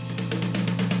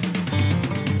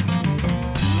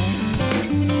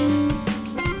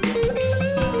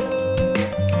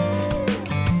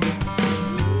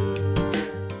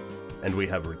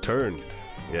 have returned.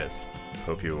 Yes,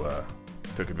 hope you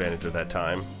took advantage of that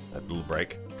time, that little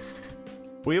break.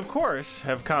 We, of course,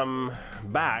 have come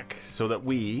back so that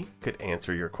we could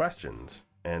answer your questions.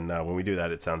 And when we do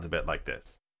that, it sounds a bit like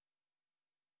this.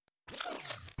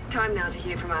 Time now to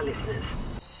hear from our listeners.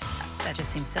 That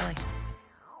just seems silly.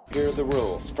 Here are the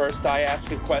rules. First I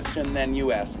ask a question, then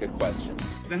you ask a question.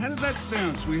 Now, how does that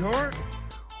sound, sweetheart?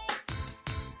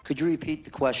 Could you repeat the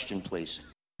question, please?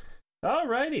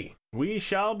 Alrighty. We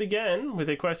shall begin with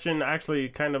a question actually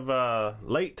kind of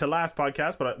late to last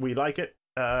podcast, but we like it.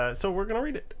 So we're going to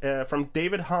read it from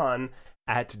David Hahn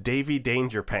at Davy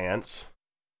Dangerpants.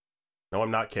 No,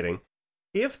 I'm not kidding.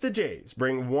 If the Jays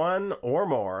bring one or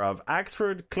more of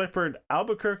Axford, Clippard,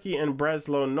 Albuquerque, and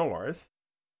Breslow north,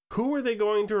 who are they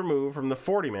going to remove from the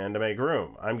 40-man to make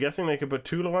room? I'm guessing they could put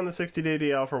Tula on the 60-day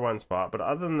DL for one spot, but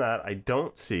other than that, I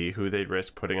don't see who they'd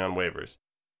risk putting on waivers.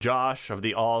 Josh, of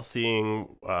the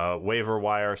all-seeing waiver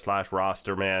wire /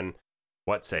 roster man,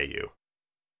 what say you?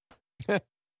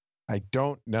 I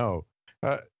don't know.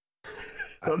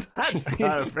 Well, that's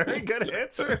not a very good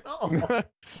answer at all.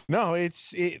 No,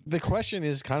 the question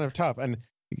is kind of tough. And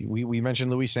we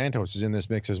mentioned Luis Santos is in this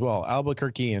mix as well.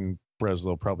 Albuquerque and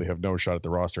Breslow probably have no shot at the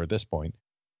roster at this point.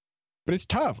 But it's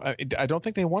tough. I don't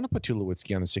think they want to put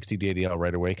Tulowitzki on the 60-day DL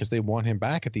right away because they want him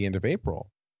back at the end of April.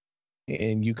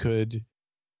 And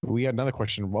we had another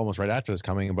question almost right after this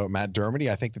coming about Matt Dermody.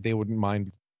 I think that they wouldn't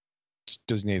mind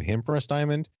designating him for a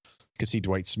Stymond. You could see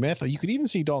Dwight Smith. You could even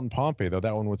see Dalton Pompey, though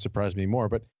that one would surprise me more.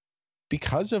 But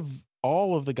because of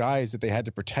all of the guys that they had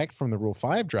to protect from the Rule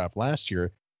 5 draft last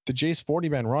year, the Jays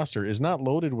 40-man roster is not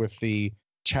loaded with the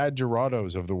Chad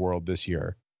Gerados of the world this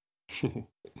year.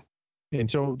 And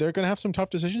so they're going to have some tough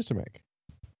decisions to make.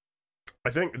 I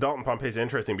think Dalton Pompey is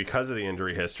interesting because of the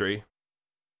injury history.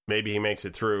 Maybe he makes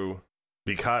it through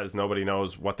because nobody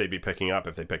knows what they'd be picking up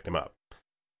if they picked him up.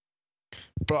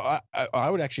 But I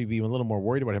would actually be a little more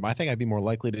worried about him. I think I'd be more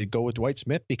likely to go with Dwight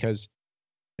Smith because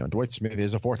Dwight Smith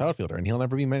is a fourth outfielder and he'll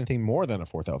never be anything more than a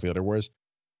fourth outfielder. Whereas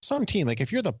some team, like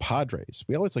if you're the Padres,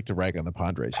 we always like to rag on the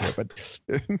Padres here, but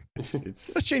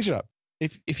let's change it up.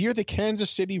 If you're the Kansas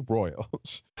City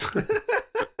Royals,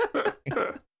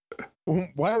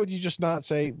 why would you just not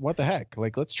say, what the heck?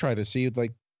 Like, let's try to see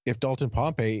like if Dalton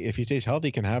Pompey, if he stays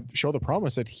healthy, can show the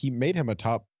promise that he made him a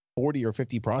top 40 or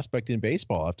 50 prospect in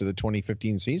baseball after the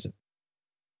 2015 season.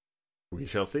 We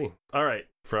shall see. All right.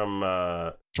 From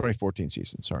 2014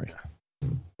 season. Sorry.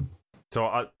 So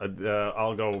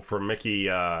I'll go for Mickey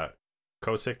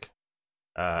Kosick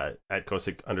at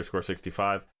Kosick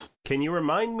 _65. Can you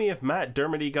remind me if Matt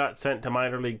Dermody got sent to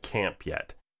minor league camp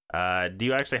yet? Do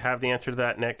you actually have the answer to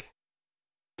that, Nick?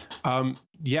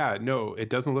 Yeah, no, it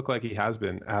doesn't look like he has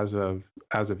been as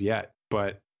of yet.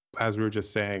 But as we were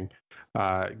just saying,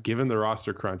 given the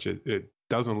roster crunch, it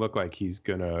doesn't look like he's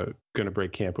gonna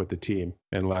break camp with the team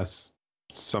unless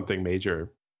something major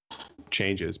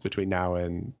changes between now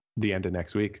and the end of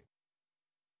next week.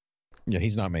 Yeah,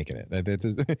 he's not making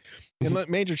it. And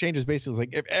major changes basically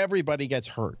like if everybody gets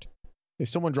hurt, if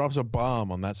someone drops a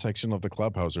bomb on that section of the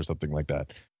clubhouse or something like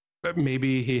that. But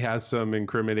maybe he has some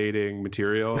incriminating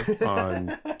material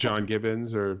on John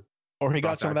Gibbons or he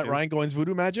got some of that Ryan Goins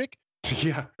voodoo magic.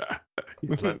 Yeah.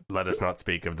 Let us not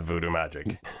speak of the voodoo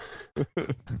magic.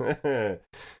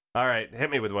 All right,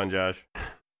 hit me with one, Josh.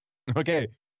 Okay,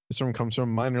 this one comes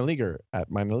from Minor Leaguer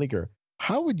at Minor Leaguer.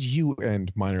 How would you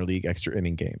end minor league extra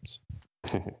inning games?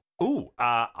 Ooh,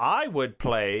 I would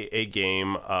play a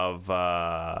game of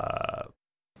a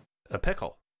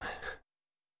pickle.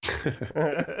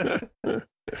 I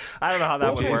don't know how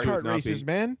that would work. Go-kart races,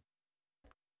 man.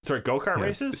 Sorry, go-kart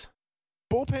races?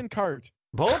 Bullpen cart.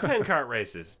 Bullpen cart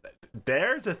races.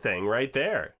 There's a thing right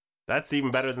there. That's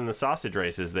even better than the sausage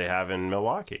races they have in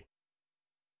Milwaukee.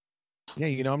 Yeah,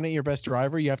 you nominate your best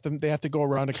driver. They have to go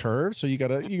around a curve, so you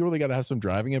really gotta have some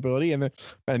driving ability and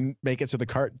make it so the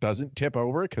cart doesn't tip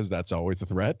over because that's always a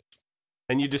threat.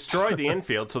 And you destroy the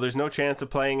infield, so there's no chance of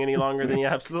playing any longer than you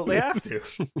absolutely have to.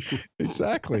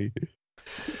 Exactly.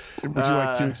 Would you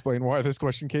like to explain why this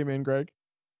question came in, Greg?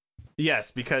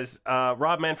 Yes, because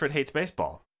Rob Manfred hates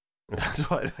baseball. That's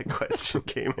why that question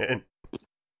came in.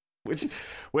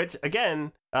 Which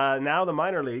again, now the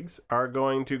minor leagues are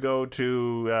going to go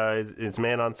to his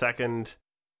man on second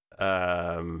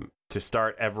to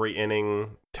start every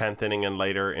inning, 10th inning and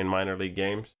later in minor league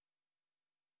games.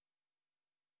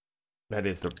 That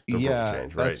is the rule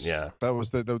change, right? Yeah, that was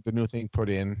the new thing put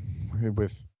in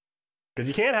with because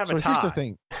you can't have a tie. Here's the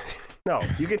thing. No,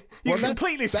 you can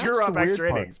completely screw up extra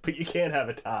innings, but you can't have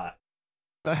a tie.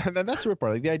 And that's the weird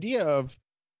part. Like the idea of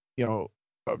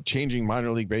of changing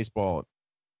minor league baseball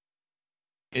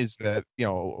is that,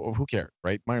 who cares,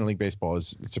 right? Minor league baseball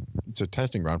it's a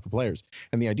testing ground for players.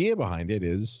 And the idea behind it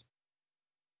is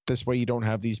this way you don't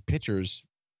have these pitchers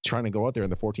trying to go out there in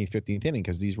the 14th, 15th inning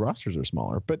because these rosters are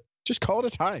smaller. But just call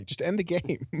it a tie. Just end the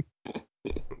game.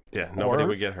 Yeah, nobody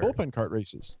would get hurt. Bullpen cart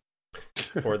races.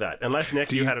 Or that. Unless,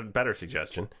 Nick, you had a better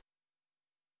suggestion.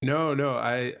 No,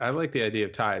 I like the idea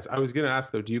of ties. I was going to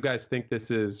ask, though, do you guys think this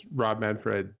is Rob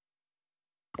Manfred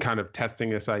kind of testing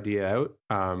this idea out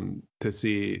to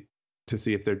see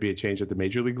if there'd be a change at the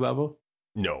major league level?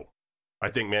 No.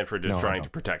 I think Manfred is trying to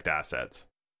protect assets.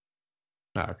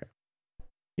 Okay.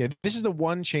 Yeah, this is the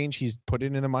one change he's put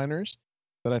in the minors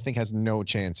that I think has no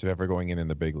chance of ever going in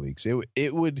the big leagues.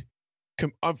 It would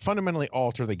fundamentally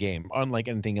alter the game, unlike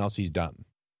anything else he's done.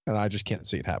 And I just can't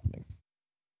see it happening.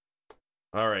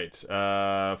 All right.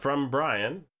 From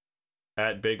Brian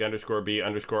at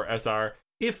big_B_SR.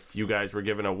 If you guys were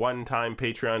given a one-time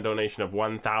Patreon donation of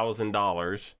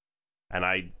 $1,000, and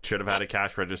I should have had a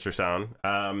cash register sound,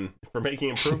 for making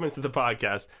improvements to the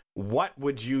podcast, what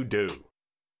would you do?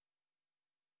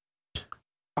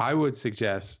 I would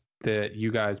suggest that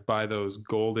you guys buy those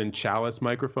golden chalice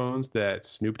microphones that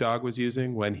Snoop Dogg was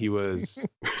using when he was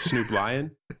Snoop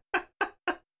Lion.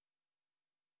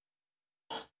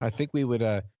 I think we would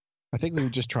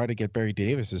just try to get Barry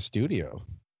Davis's studio.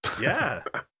 Yeah.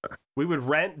 We would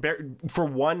rent for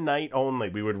one night only.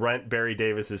 We would rent Barry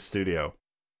Davis's studio.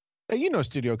 Hey,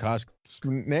 studio costs,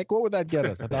 Nick. What would that get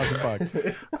us?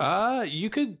 $1,000. You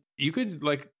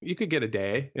could get a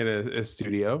day in a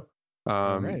studio.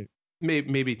 Right.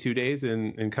 Maybe 2 days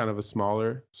in kind of a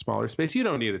smaller space. You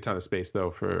don't need a ton of space though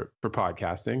for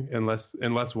podcasting,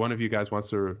 unless one of you guys wants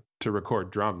to record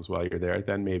drums while you're there.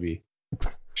 Then maybe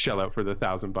shell out for the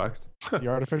 $1,000. The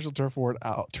Artificial Turf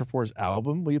Wars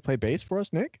album. Will you play bass for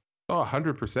us, Nick? Oh,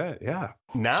 100%. Yeah.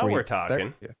 Now Sweet. We're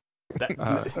talking.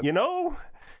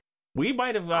 We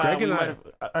might have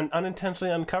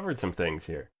unintentionally uncovered some things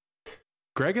here.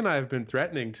 Greg and I have been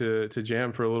threatening to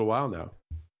jam for a little while now.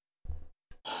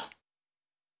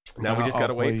 Now we just got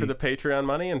to wait for the Patreon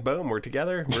money, and boom, we're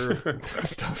together.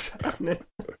 Stuff's happening.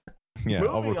 Yeah,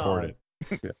 I'll record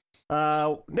it.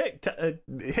 Nick,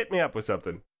 hit me up with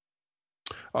something.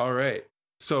 All right.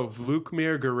 So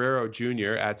Vlukmir Guerrero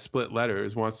Jr. at Split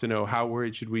Letters wants to know, how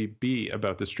worried should we be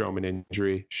about the Stroman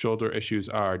injury? Shoulder issues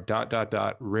are ...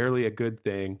 rarely a good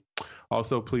thing.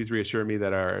 Also, please reassure me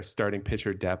that our starting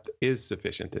pitcher depth is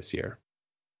sufficient this year.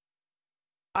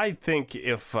 I think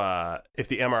if the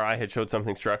MRI had showed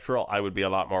something structural, I would be a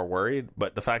lot more worried.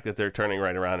 But the fact that they're turning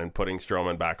right around and putting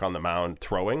Stroman back on the mound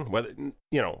throwing,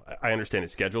 I understand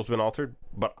his schedule's been altered,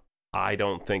 but I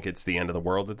don't think it's the end of the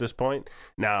world at this point.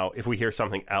 Now, if we hear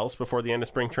something else before the end of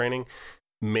spring training,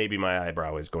 maybe my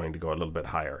eyebrow is going to go a little bit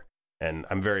higher. And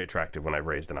I'm very attractive when I've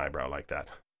raised an eyebrow like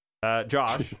that.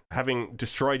 Josh, having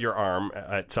destroyed your arm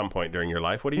at some point during your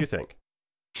life, what do you think?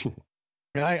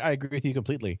 I agree with you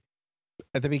completely.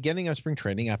 At the beginning of spring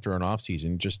training, after an off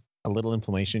season, just a little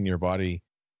inflammation in your body,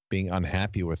 being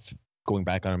unhappy with going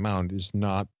back on a mound is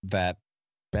not that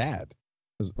bad.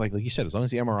 Like you said, as long as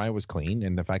the MRI was clean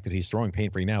and the fact that he's throwing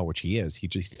pain-free now, which he is, he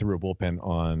just threw a bullpen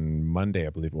on Monday,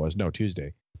 I believe it was. No,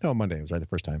 Tuesday. No, Monday. It was right the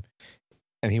first time.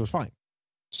 And he was fine.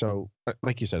 So,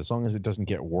 like you said, as long as it doesn't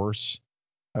get worse,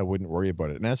 I wouldn't worry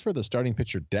about it. And as for the starting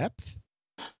pitcher depth,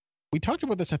 we talked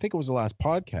about this, I think it was the last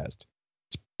podcast.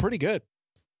 It's pretty good.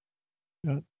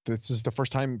 This is the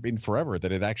first time in forever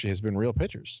that it actually has been real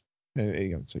pitchers.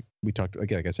 It's like we talked,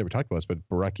 again, like I said, we talked about this, but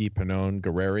Baraki, Pannone,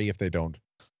 Guerreri, if they don't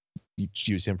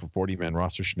use him for 40-man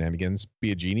roster shenanigans,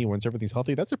 Biagini, once everything's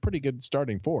healthy, that's a pretty good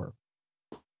starting four.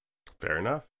 Fair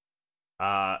enough.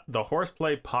 The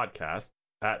Horseplay Podcast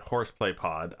at Horseplay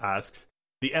Pod asks,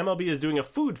 the MLB is doing a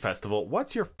food festival.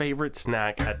 What's your favorite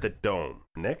snack at the Dome,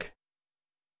 Nick?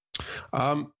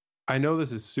 I know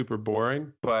this is super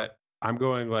boring, but I'm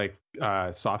going like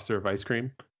soft serve ice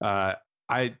cream.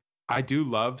 I do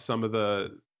love some of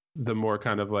the more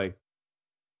kind of like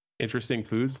interesting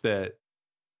foods that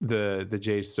the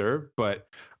Jays serve, but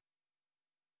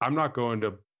I'm not going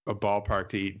to a ballpark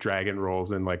to eat dragon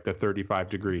rolls in like the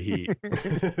 35-degree heat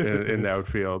in the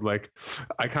outfield. Like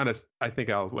I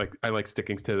think I like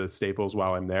sticking to the staples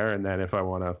while I'm there, and then if I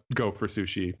want to go for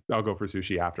sushi, I'll go for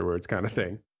sushi afterwards, kind of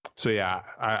thing. So yeah,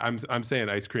 I'm saying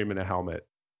ice cream in a helmet.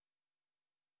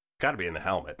 Got to be in the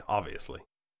helmet, obviously.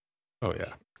 Oh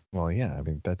yeah. Well, yeah. I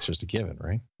mean, that's just a given,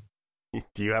 right?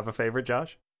 Do you have a favorite,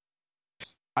 Josh?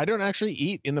 I don't actually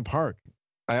eat in the park.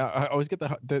 I always get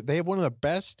they have one of the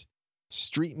best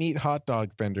street meat hot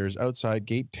dog vendors outside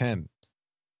gate 10.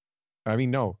 I mean,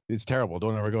 no, it's terrible.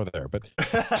 Don't ever go there. But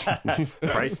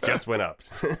price just went up.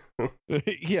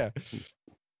 Yeah.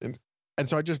 And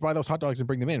so I just buy those hot dogs and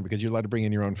bring them in because you're allowed to bring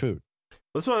in your own food.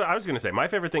 That's what I was going to say. My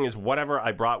favorite thing is whatever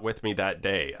I brought with me that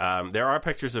day. There are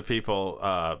pictures of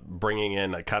people bringing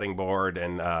in a cutting board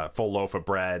and a full loaf of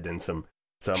bread and some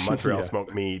Montreal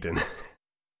smoked meat and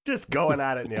just going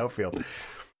at it in the outfield.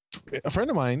 A friend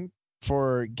of mine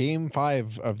for Game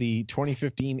 5 of the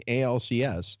 2015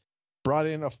 ALCS brought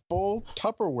in a full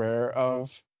Tupperware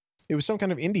of, it was some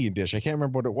kind of Indian dish. I can't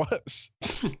remember what it was.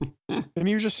 And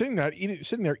he was just sitting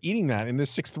there eating that in the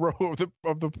 6th row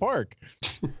of the park.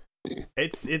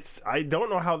 It's I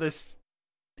don't know how this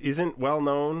isn't well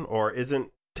known or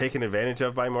isn't taken advantage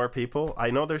of by more people. I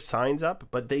know there's signs up,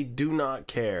 but they do not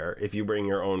care if you bring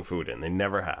your own food in. They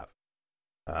never have.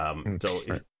 So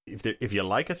if you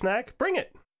like a snack, bring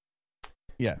it.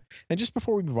 Yeah. And just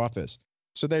before we move off this,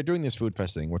 so they're doing this food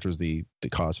fest thing, which was the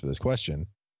cause for this question.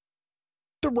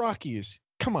 The Rockies,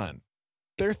 come on.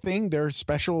 Their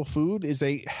special food is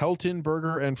a Helton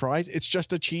burger and fries. It's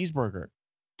just a cheeseburger.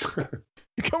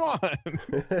 Come on.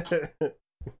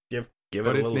 Give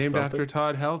but it a it's little named something. after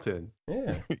Todd Helton.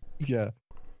 Yeah. Yeah.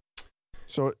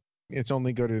 So it's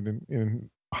only good in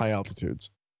high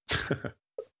altitudes.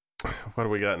 What do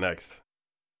we got next?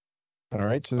 All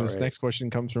right. So this next question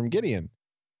comes from Gideon.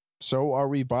 So are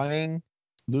we buying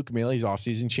Luke Maley's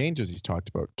offseason changes he's talked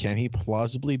about? Can he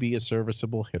plausibly be a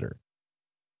serviceable hitter?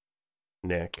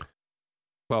 Nick.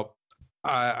 Well,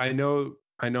 I know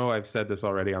I've said this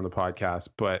already on the podcast,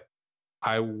 but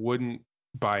I wouldn't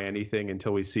buy anything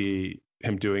until we see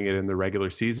him doing it in the regular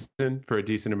season for a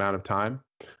decent amount of time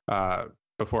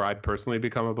before I'd personally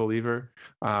become a believer.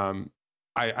 I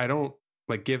don't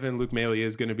like, given Luke Maley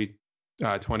is going to be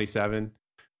 27.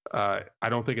 I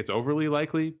don't think it's overly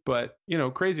likely, but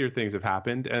crazier things have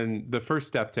happened, and the first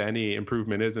step to any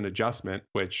improvement is an adjustment,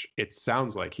 which it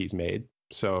sounds like he's made.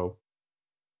 So,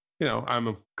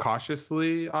 I'm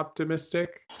cautiously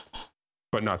optimistic,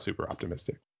 but not super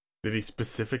optimistic. Did he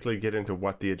specifically get into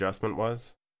what the adjustment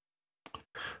was?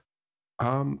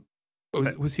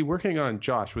 Was he working on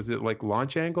Josh? Was it like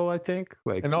launch angle? I think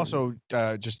and also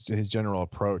just his general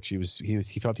approach.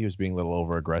 He felt he was being a little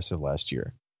over aggressive last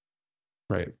year.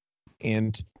 Right.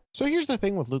 And so here's the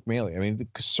thing with Luke Maley. I mean, the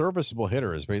serviceable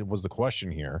hitter was the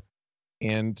question here.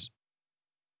 And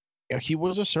he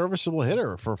was a serviceable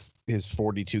hitter for his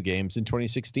 42 games in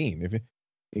 2016.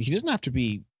 He doesn't have to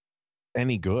be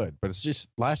any good, but it's just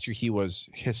last year he was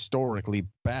historically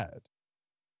bad.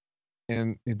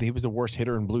 And he was the worst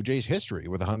hitter in Blue Jays history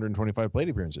with 125 plate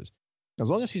appearances. As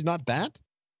long as he's not that,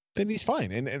 then he's fine.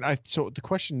 So the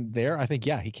question there, I think,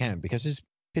 yeah, he can, because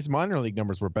his minor league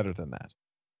numbers were better than that.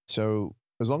 So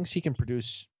as long as he can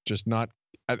produce just not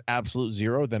at absolute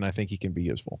zero, then I think he can be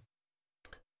useful.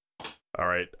 All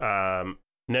right.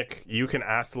 Nick, you can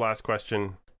ask the last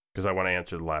question because I want to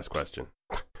answer the last question.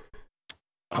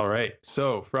 All right.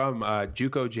 So from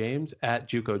Juco James at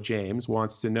Juco James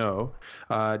wants to know,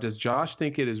 does Josh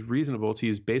think it is reasonable to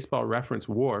use Baseball Reference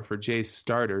WAR for Jays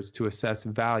starters to assess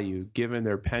value given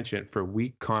their penchant for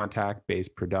weak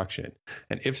contact-based production?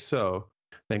 And if so,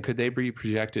 then could they be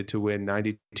projected to win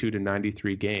 92 to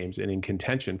 93 games and in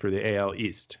contention for the AL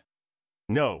East?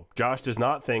 No, Josh does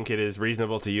not think it is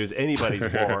reasonable to use anybody's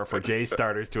WAR for Jays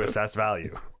starters to assess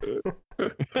value.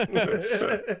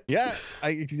 Yeah,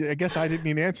 I guess I didn't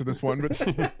need to answer this one, but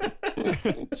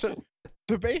so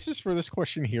the basis for this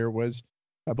question here was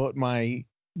about my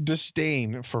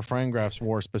disdain for Fangraphs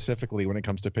WAR specifically when it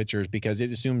comes to pitchers, because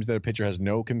it assumes that a pitcher has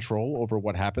no control over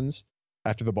what happens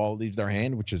after the ball leaves their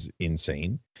hand, which is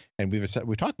insane. And we've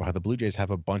talked about how the Blue Jays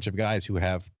have a bunch of guys who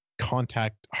have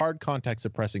hard contact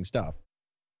suppressing stuff.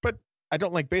 But I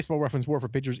don't like Baseball Reference WAR for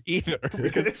pitchers either,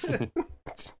 because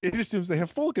it assumes they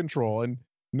have full control, and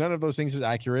none of those things is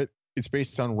accurate. It's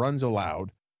based on runs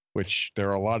allowed, which there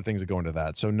are a lot of things that go into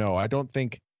that. So no, I don't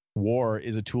think WAR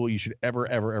is a tool you should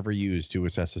ever use to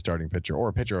assess a starting pitcher or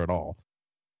a pitcher at all.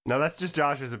 Now, that's just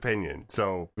Josh's opinion,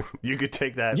 so you could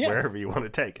take that wherever you want to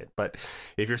take it. But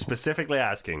if you're specifically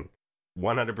asking,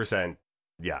 100%,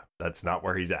 yeah, that's not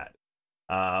where he's at.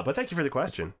 But thank you for the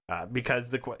question,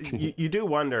 because you do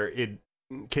wonder,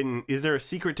 is there a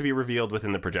secret to be revealed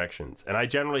within the projections? And I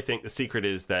generally think the secret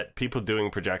is that people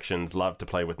doing projections love to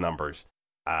play with numbers.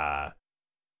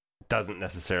 Doesn't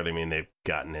necessarily mean they've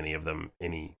gotten any of them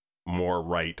any more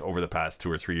right over the past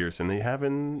 2 or 3 years than they have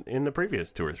in the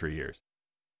previous 2 or 3 years.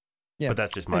 Yeah, but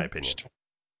that's just my opinion.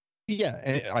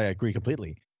 Yeah, I agree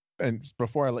completely. And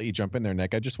before I let you jump in there,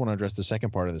 Nick, I just want to address the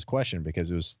second part of this question because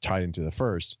it was tied into the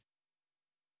first.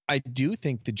 I do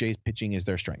think the Jays pitching is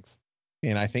their strength.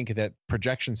 And I think that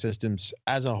projection systems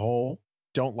as a whole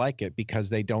don't like it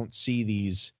because they don't see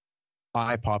these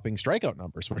eye-popping strikeout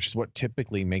numbers, which is what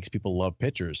typically makes people love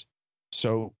pitchers.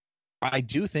 So I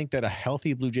do think that a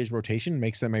healthy Blue Jays rotation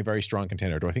makes them a very strong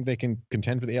contender. Do I think they can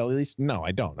contend for the AL East? No,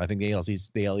 I don't. I think the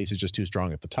AL East is just too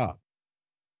strong at the top.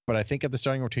 But I think if the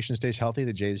starting rotation stays healthy,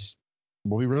 the Jays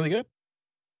will be really good.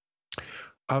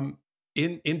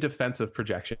 In defensive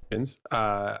projections,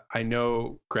 I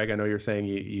know, Greg, I know you're saying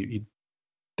you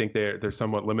think they're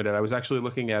somewhat limited. I was actually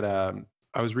looking at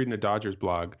I was reading a Dodgers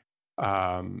blog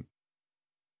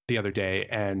the other day,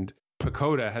 and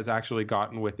Pacoda has actually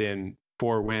gotten within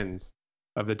 4 wins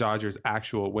of the Dodgers'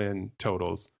 actual win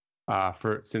totals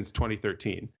since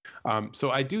 2013.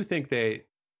 So I do think they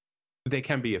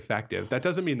can be effective. That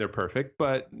doesn't mean they're perfect,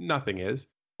 but nothing is.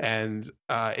 And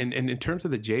in terms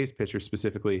of the Jays pitcher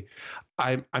specifically,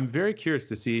 I'm very curious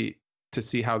to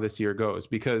see how this year goes,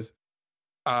 because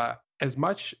as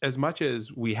much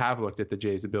as we have looked at the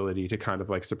Jays' ability to kind of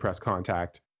like suppress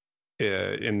contact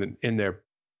in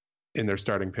their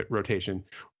starting rotation,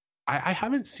 I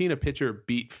haven't seen a pitcher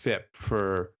beat FIP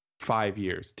for 5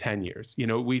 years, 10 years. You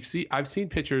know, I've seen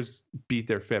pitchers beat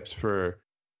their FIPs for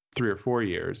 3 or 4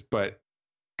 years, but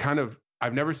kind of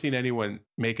I've never seen anyone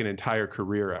make an entire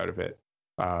career out of it,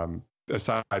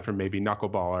 aside from maybe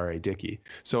Knuckleball or A. Dickey.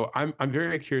 So I'm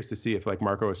very curious to see if like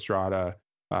Marco Estrada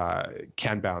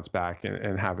can bounce back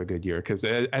and have a good year, because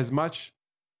as much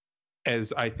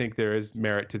as I think there is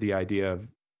merit to the idea of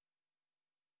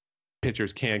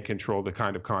pitchers can control the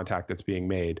kind of contact that's being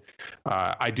made,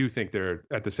 I do think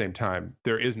at the same time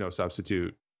there is no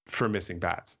substitute for missing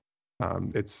bats.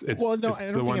 It's the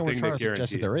one thing that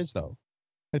guarantees there is, though.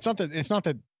 It's not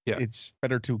that it's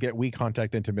better to get weak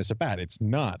contact than to miss a bat. It's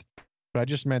not. But I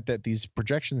just meant that these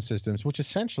projection systems, which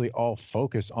essentially all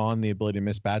focus on the ability to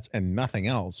miss bats and nothing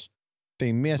else,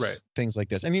 they miss things like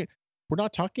this. And we're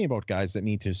not talking about guys that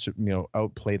need to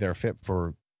outplay their FIP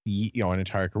for an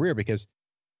entire career, because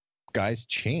guys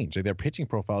change. Like, their pitching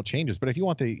profile changes. But if you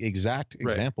want the exact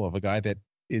example of a guy that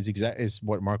is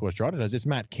what Marco Estrada does, it's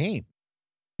Matt Cain.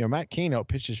 Matt Cain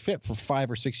outpitched his FIP for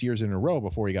 5 or 6 years in a row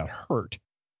before he got hurt.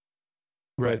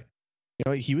 Right.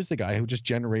 He was the guy who just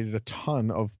generated a ton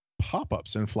of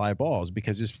pop-ups and fly balls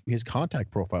because his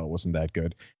contact profile wasn't that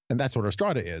good. And that's what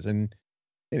Estrada is. And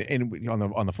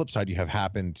on the flip side, you have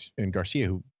Happen and Garcia,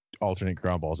 who alternate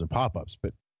ground balls and pop-ups.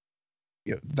 But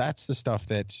that's the stuff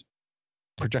that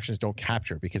projections don't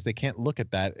capture, because they can't look at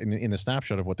that in the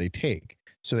snapshot of what they take.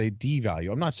 So they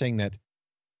devalue. I'm not saying that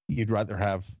you'd rather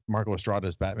have Marco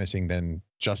Estrada's bat missing than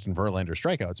Justin Verlander's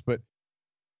strikeouts, but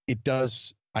it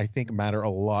does, I think, matter a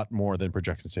lot more than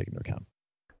projections take into account.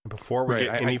 Before we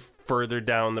get any further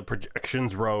down the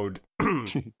projections road,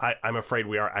 I'm afraid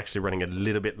we are actually running a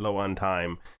little bit low on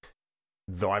time,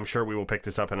 though I'm sure we will pick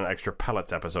this up in an extra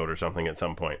pellets episode or something at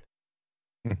some point.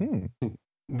 Mm-hmm.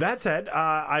 That said,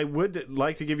 I would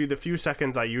like to give you the few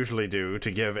seconds I usually do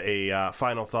to give a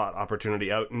final thought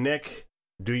opportunity out. Nick,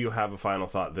 do you have a final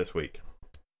thought this week?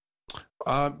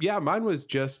 Mine was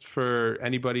just for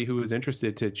anybody who was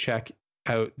interested to check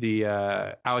out the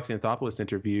Alex Anthopoulos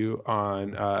interview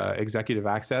on Executive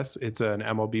Access. It's an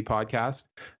MLB podcast,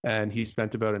 and he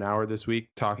spent about an hour this week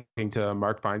talking to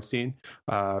Mark Feinstein,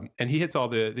 and he hits all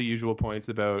the usual points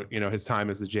about his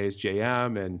time as the Jays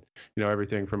GM, and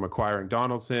everything from acquiring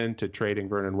Donaldson to trading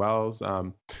Vernon Wells,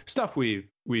 stuff we've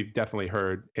definitely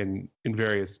heard in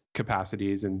various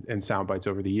capacities and sound bites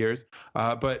over the years.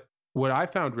 But what I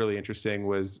found really interesting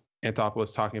was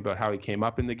Anthopoulos talking about how he came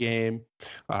up in the game,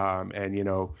 and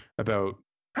about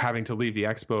having to leave the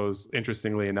Expos,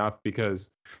 interestingly enough,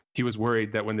 because he was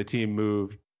worried that when the team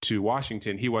moved to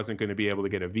Washington, he wasn't going to be able to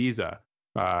get a visa,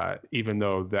 even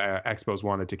though the Expos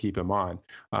wanted to keep him on.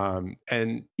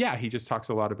 He just talks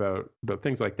a lot about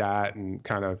things like that, and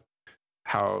kind of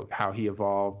how he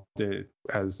evolved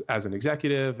as an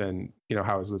executive, and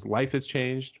how his life has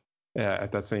changed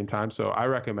at that same time. So I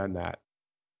recommend that.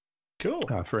 Cool.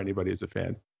 For anybody who's a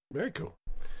fan. Very cool.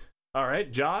 All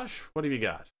right, Josh, what have you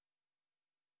got?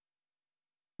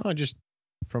 Just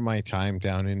from my time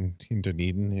down in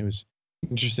Dunedin, it was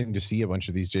interesting to see a bunch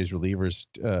of these Jays relievers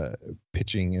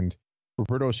pitching. And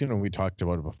Roberto Osuna, we talked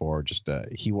about it before, just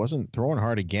he wasn't throwing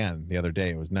hard again the other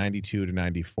day. It was 92 to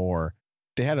 94.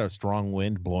 They had a strong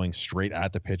wind blowing straight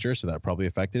at the pitcher, so that probably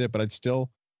affected it. But I'd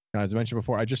still, as I mentioned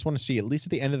before, I just want to see, at least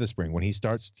at the end of the spring, when he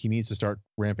needs to start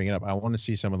ramping it up. I want to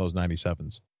see some of those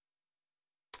 97s.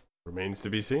 Remains to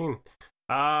be seen.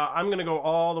 I'm going to go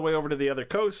all the way over to the other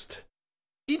coast.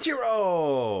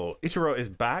 Ichiro is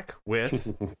back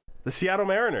with the Seattle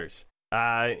Mariners,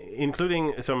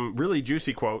 including some really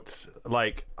juicy quotes,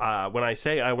 like, when I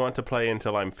say I want to play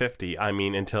until I'm 50, I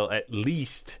mean until at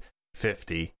least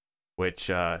 50, which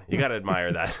you got to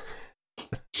admire that.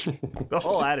 The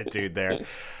whole attitude there.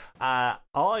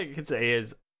 All I can say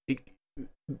is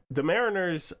the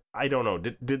Mariners, I don't know.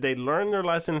 Did they learn their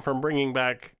lesson from bringing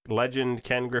back legend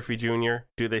Ken Griffey Jr.?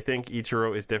 Do they think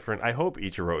Ichiro is different? I hope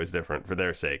Ichiro is different for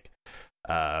their sake.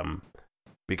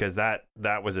 Because that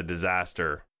was a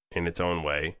disaster in its own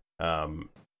way.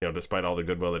 Despite all the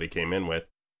goodwill that he came in with.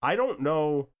 I don't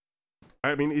know.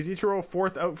 I mean, is Ichiro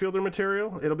fourth outfielder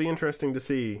material? It'll be interesting to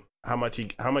see how much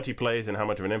he plays and how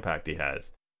much of an impact he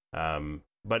has.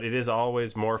 But it is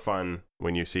always more fun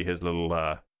when you see his little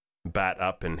bat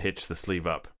up and hitch the sleeve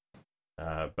up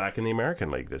back in the American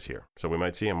League this year. So we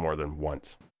might see him more than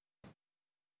once.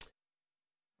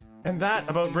 And that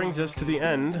about brings us to the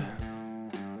end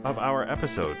of our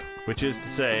episode, which is to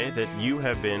say that you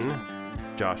have been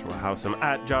Joshua Howsam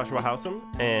at Joshua Howsam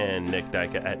and Nick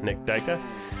Dyka at Nick Dyka.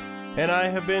 And I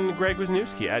have been Greg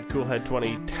Wisniewski at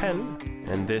Coolhead2010.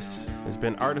 And this has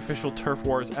been Artificial Turf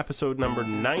Wars episode number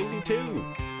 92.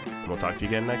 And we'll talk to you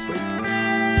again next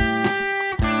week.